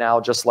struggling with it now,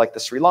 just like the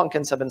Sri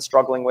Lankans have been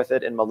struggling with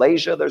it. In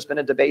Malaysia, there's been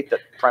a debate that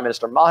Prime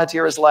Minister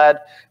Mahathir has led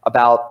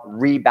about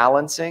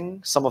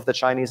rebalancing some of the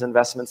Chinese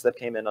investments that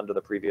came in under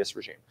the previous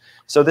regime.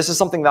 So this is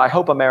something that I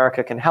hope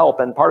America can help,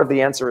 and part of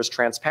the answer is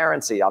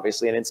transparency,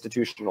 obviously, and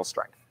institutional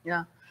strength.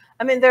 Yeah.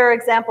 I mean, there are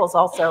examples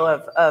also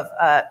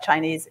of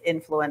Chinese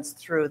influence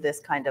through this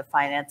kind of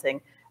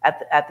financing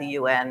at the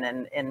UN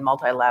and in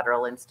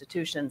multilateral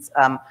institutions.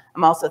 I'm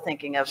also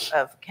thinking of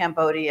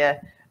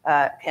Cambodia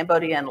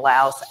and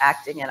Laos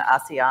acting in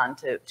ASEAN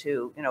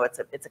to you know, it's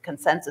a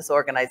consensus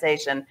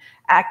organization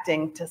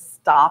acting to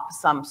stop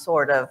some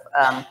sort of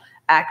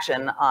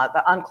action,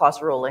 the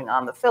UNCLOS ruling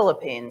on the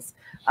Philippines.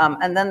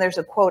 And then there's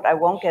a quote, I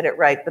won't get it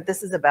right, but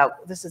this is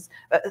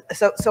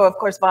so of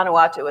course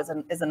Vanuatu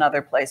is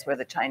another place where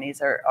the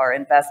Chinese are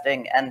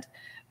investing, and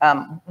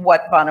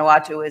what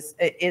Vanuatu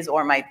is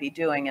or might be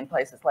doing in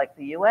places like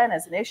the UN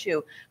is an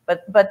issue.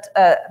 But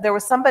there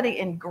was somebody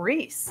in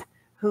Greece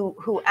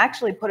who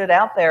actually put it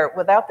out there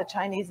without the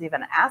Chinese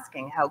even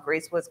asking how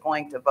Greece was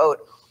going to vote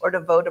or to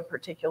vote a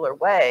particular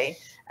way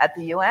at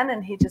the UN,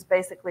 and he just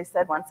basically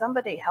said, when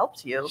somebody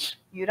helps you,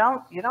 you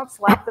don't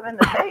slap them in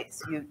the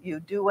face. You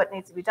do what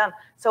needs to be done.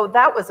 So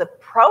that was a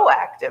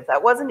proactive.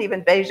 That wasn't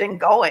even Beijing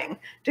going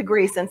to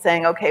Greece and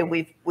saying, okay,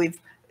 we've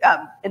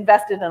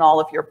invested in all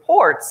of your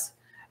ports.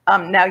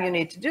 Now you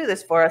need to do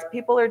this for us.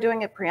 People are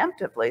doing it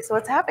preemptively, so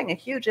it's having a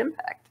huge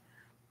impact.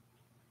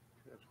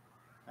 Good.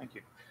 Thank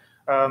you.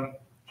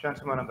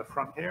 Gentleman in the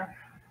front here.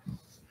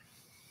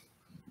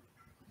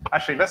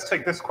 Actually, let's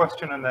take this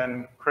question and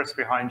then Chris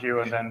behind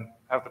you, and then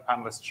have the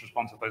panelists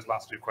respond to those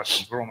last two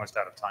questions. We're almost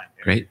out of time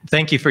here. Great.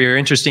 Thank you for your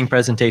interesting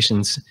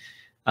presentations.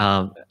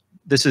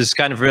 This is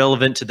kind of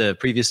relevant to the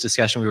previous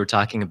discussion we were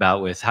talking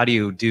about with how do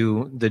you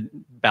do the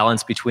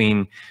balance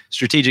between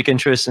strategic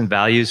interests and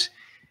values.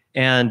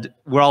 And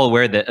we're all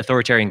aware that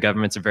authoritarian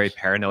governments are very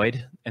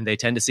paranoid, and they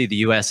tend to see the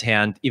U.S.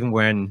 hand even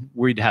when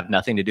we'd have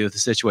nothing to do with the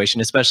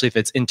situation, especially if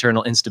it's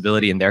internal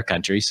instability in their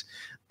countries.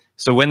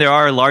 So when there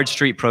are large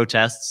street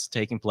protests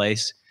taking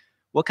place,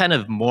 what kind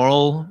of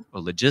moral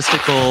or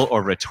logistical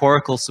or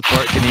rhetorical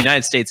support can the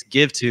United States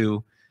give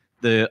to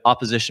the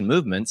opposition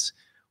movements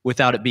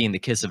without it being the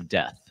kiss of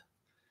death?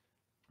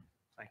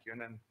 Thank you.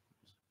 And then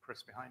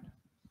Chris behind.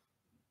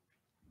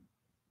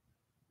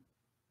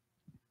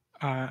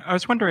 I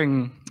was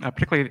wondering,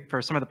 particularly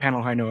for some of the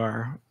panel who I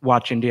know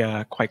watch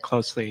India quite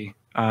closely,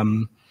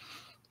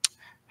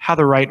 how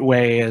the right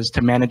way is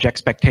to manage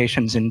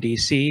expectations in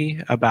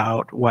DC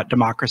about what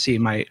democracy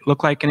might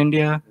look like in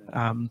India.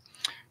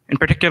 In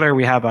particular,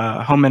 we have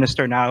a home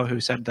minister now who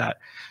said that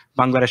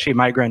Bangladeshi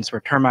migrants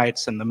were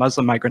termites and the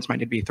Muslim migrants might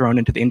need to be thrown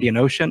into the Indian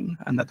Ocean,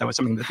 and that was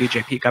something the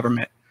BJP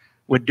government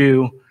would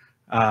do.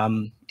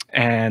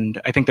 And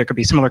I think there could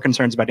be similar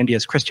concerns about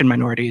India's Christian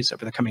minorities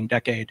over the coming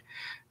decade.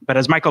 But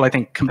as Michael, I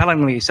think,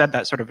 compellingly said,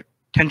 that sort of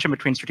tension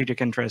between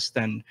strategic interest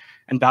and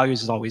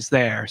values is always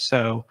there.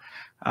 So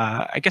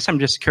I guess I'm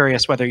just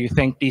curious whether you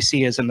think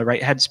DC is in the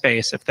right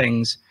headspace if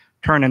things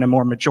turn in a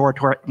more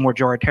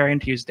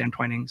majoritarian, to use Dan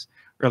Twining's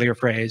earlier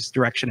phrase,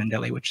 direction in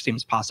Delhi, which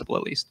seems possible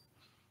at least.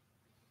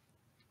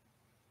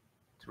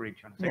 Tariq,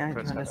 Yeah, I'm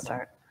going to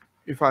start.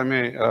 If I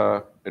may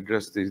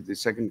address the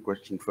second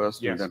question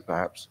first, yes. And then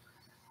perhaps.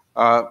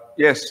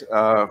 Yes,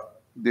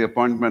 the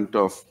appointment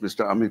of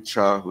Mr. Amit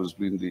Shah, who's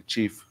been the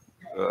chief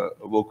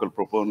vocal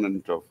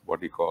proponent of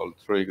what he called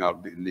throwing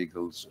out the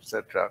illegals,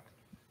 etc.,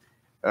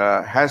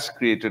 has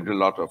created a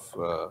lot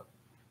of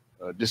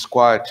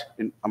disquiet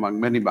among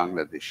many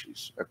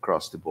Bangladeshis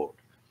across the board.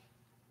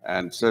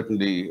 And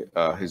certainly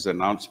his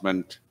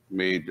announcement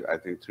made, I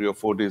think, 3 or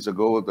 4 days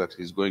ago that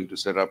he's going to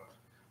set up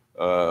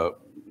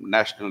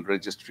national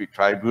registry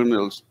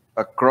tribunals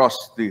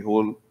across the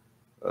whole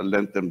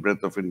length and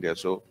breadth of India.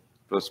 So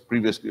it was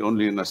previously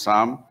only in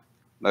Assam.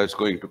 Now it's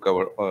going to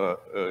cover,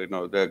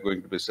 they're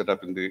going to be set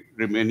up in the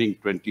remaining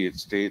 28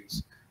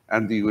 states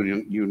and the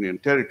union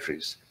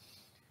territories.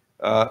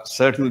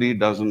 Certainly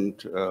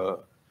doesn't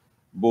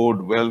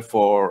bode well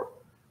for,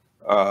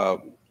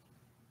 how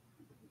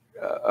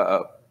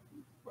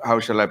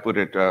shall I put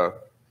it,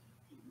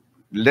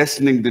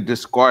 lessening the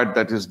discord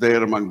that is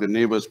there among the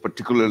neighbors,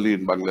 particularly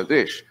in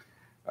Bangladesh.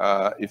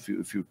 If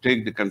you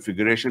take the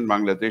configuration,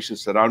 Bangladesh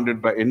is surrounded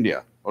by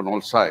India on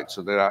all sides.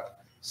 So there are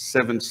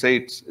 7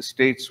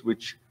 states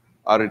which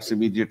are its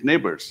immediate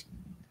neighbors.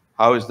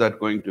 How is that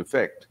going to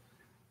affect?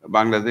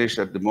 Bangladesh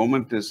at the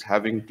moment is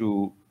having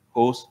to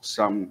host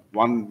some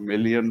 1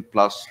 million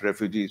plus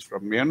refugees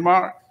from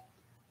Myanmar.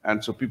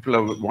 And so people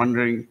are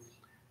wondering,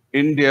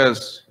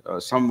 India's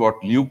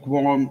somewhat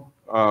lukewarm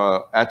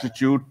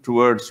attitude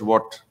towards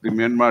what the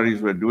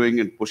Myanmaris were doing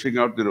in pushing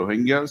out the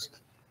Rohingyas,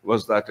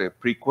 was that a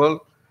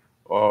prequel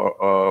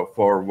or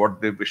for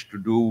what they wish to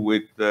do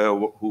with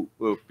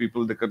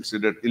people they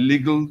considered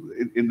illegal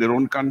in their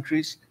own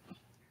countries?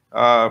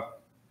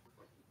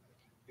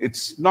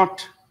 It's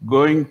not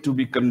going to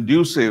be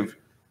conducive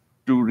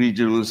to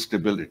regional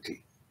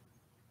stability.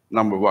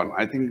 Number one,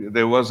 I think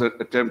there was an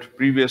attempt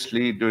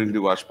previously during the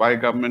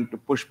Vajpayee government to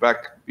push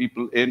back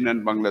people in,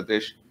 and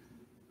Bangladesh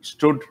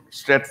stood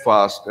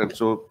steadfast, and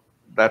so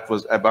that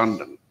was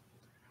abandoned.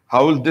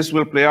 How this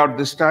will play out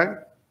this time?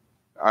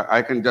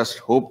 I can just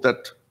hope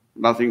that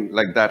nothing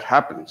like that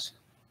happens.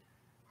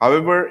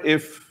 However,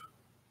 if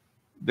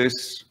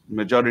this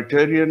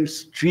majoritarian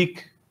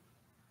streak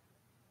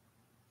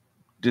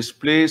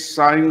displays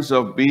signs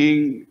of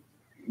being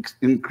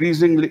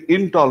increasingly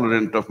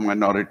intolerant of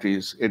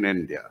minorities in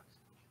India,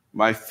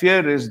 my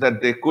fear is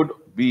that it could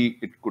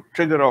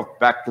trigger off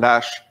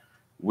backlash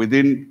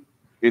within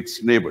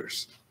its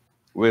neighbors,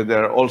 where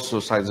there are also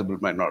sizable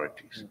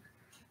minorities.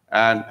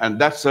 And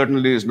that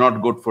certainly is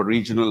not good for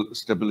regional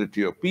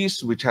stability or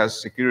peace, which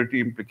has security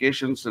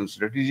implications and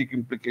strategic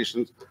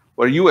implications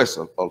for US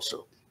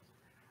also.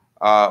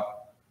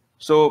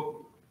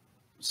 So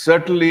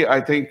certainly, I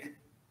think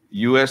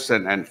US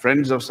and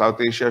friends of South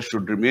Asia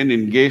should remain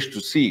engaged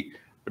to see,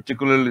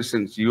 particularly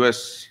since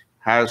US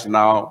has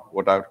now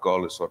what I would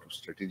call a sort of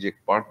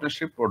strategic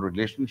partnership or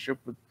relationship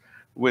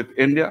with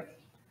India,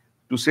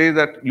 to say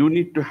that you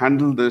need to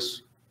handle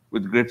this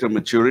with greater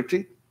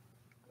maturity.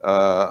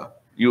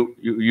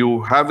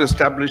 You have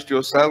established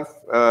yourself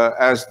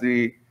as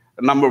the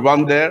number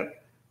one there.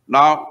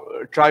 Now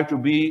try to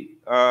be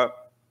a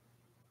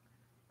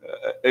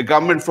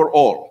government for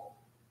all.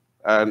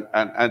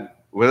 And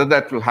whether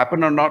that will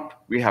happen or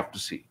not, we have to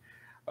see.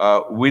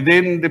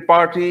 Within the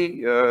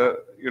party,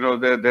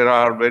 there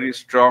are very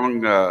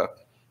strong, the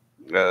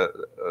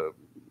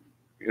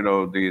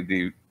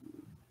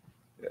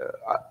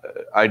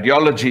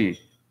ideology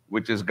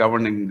which is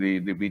governing the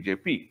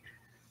BJP.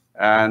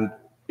 And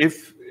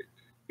if,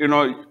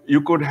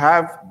 you could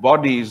have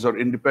bodies or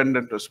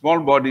independent or small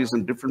bodies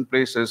in different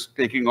places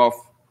taking off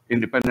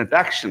independent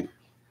action,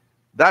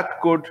 that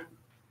could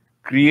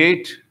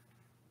create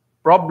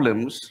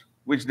problems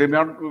which the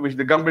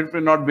government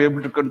may not be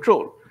able to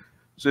control.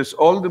 So it's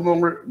all the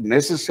more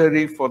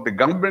necessary for the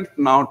government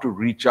now to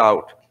reach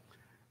out.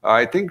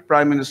 I think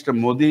Prime Minister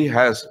Modi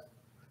has,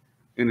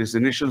 in his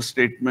initial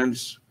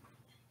statements,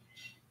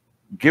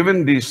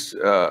 given these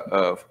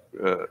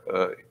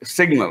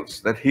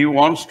signals that he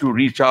wants to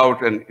reach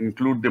out and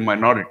include the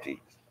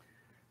minority.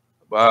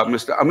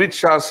 Mr. Amit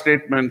Shah's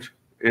statement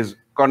is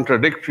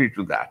contradictory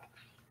to that.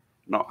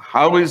 Now,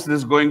 how is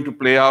this going to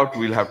play out?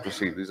 We'll have to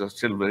see. These are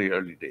still very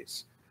early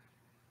days.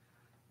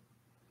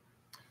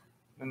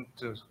 And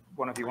does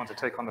one of you want to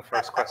take on the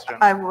first question?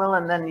 I will,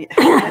 and then you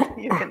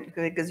can,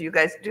 because you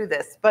guys do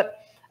this.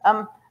 But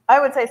I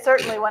would say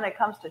certainly when it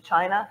comes to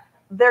China,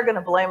 they're going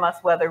to blame us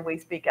whether we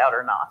speak out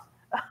or not.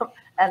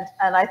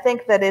 And I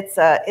think that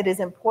it is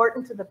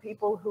important to the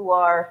people who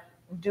are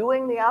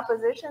doing the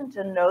opposition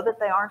to know that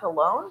they aren't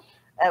alone,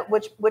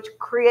 which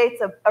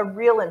creates a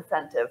real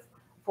incentive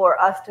for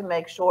us to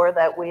make sure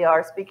that we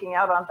are speaking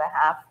out on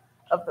behalf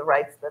of the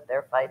rights that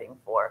they're fighting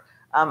for.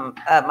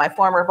 My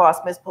former boss,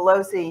 Ms.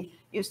 Pelosi,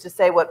 used to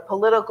say what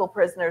political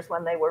prisoners,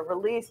 when they were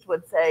released,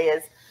 would say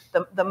is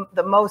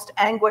the most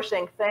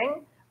anguishing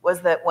thing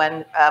was that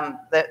when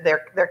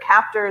their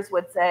captors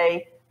would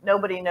say,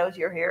 nobody knows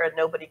you're here and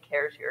nobody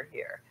cares you're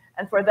here.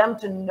 And for them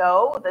to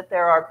know that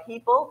there are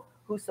people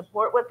who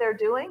support what they're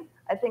doing,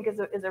 I think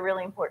is a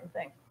really important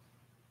thing.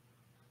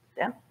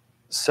 Dan?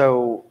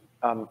 So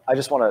I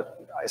just want to,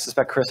 I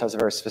suspect Chris has a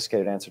very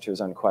sophisticated answer to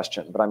his own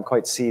question, but I'm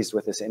quite seized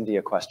with this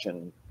India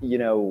question.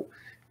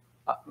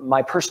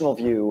 My personal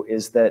view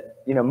is that,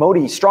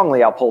 Modi strongly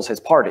outpolls his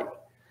party.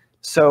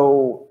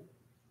 So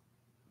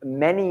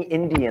many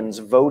Indians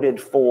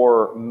voted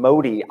for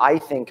Modi, I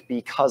think,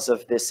 because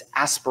of this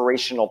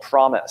aspirational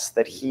promise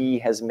that he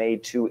has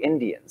made to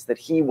Indians, that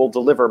he will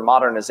deliver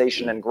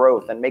modernization and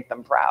growth and make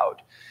them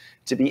proud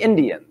to be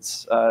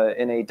Indians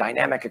in a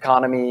dynamic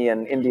economy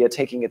and India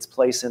taking its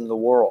place in the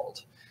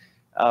world.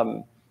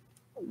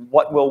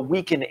 What will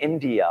weaken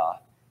India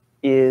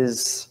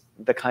is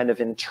the kind of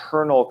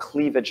internal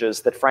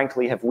cleavages that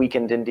frankly have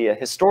weakened India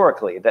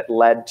historically, that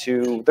led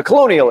to the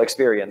colonial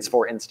experience,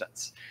 for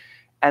instance.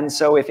 And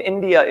so if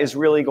India is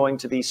really going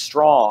to be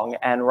strong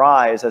and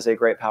rise as a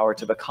great power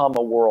to become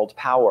a world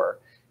power,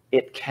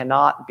 it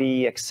cannot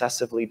be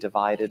excessively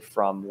divided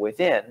from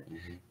within.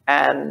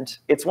 And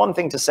it's one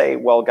thing to say,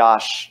 well,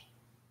 gosh,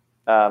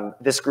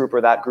 this group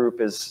or that group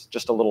is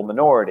just a little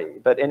minority.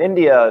 But in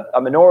India,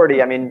 a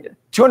minority, I mean,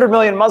 200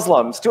 million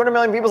Muslims, 200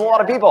 million people is a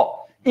lot of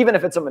people, even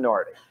if it's a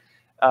minority,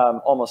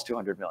 almost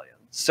 200 million.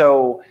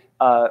 So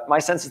my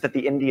sense is that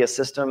the India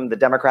system, the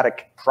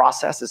democratic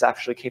process, is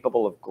actually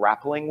capable of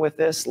grappling with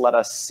this. Let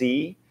us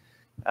see.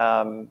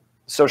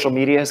 Social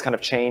media has kind of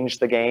changed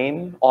the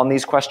game on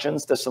these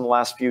questions just in the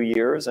last few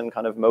years, and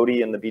kind of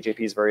Modi and the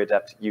BJP's very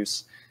adept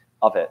use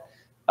of it.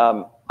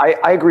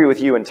 I agree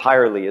with you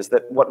entirely, is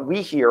that what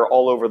we hear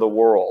all over the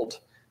world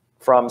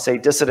from, say,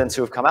 dissidents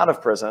who have come out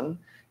of prison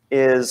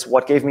is,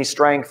 what gave me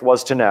strength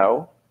was to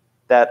know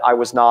that I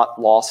was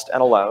not lost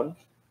and alone,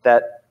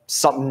 that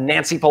some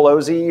Nancy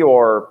Pelosi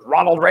or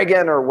Ronald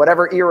Reagan or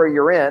whatever era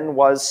you're in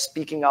was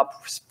speaking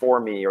up for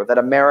me, or that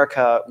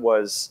America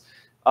was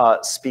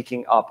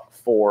speaking up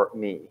for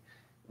me.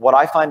 What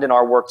I find in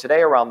our work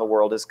today around the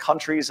world is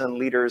countries and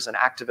leaders and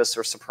activists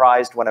are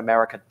surprised when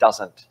America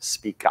doesn't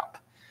speak up.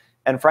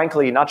 And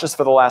frankly, not just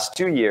for the last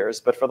 2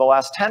 years, but for the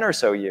last 10 or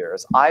so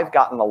years, I've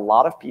gotten a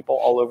lot of people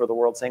all over the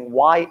world saying,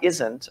 why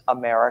isn't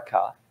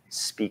America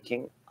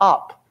speaking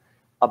up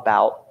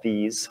about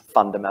these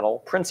fundamental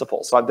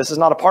principles? So this is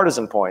not a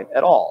partisan point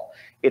at all.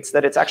 It's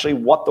that it's actually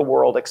what the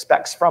world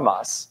expects from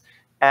us.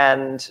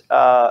 And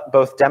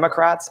both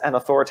Democrats and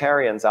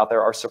authoritarians out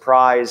there are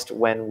surprised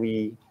when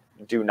we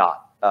do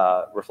not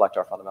reflect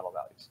our fundamental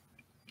values.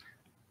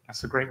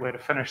 That's a great way to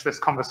finish this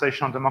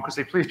conversation on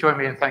democracy. Please join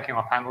me in thanking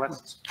our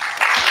panelists.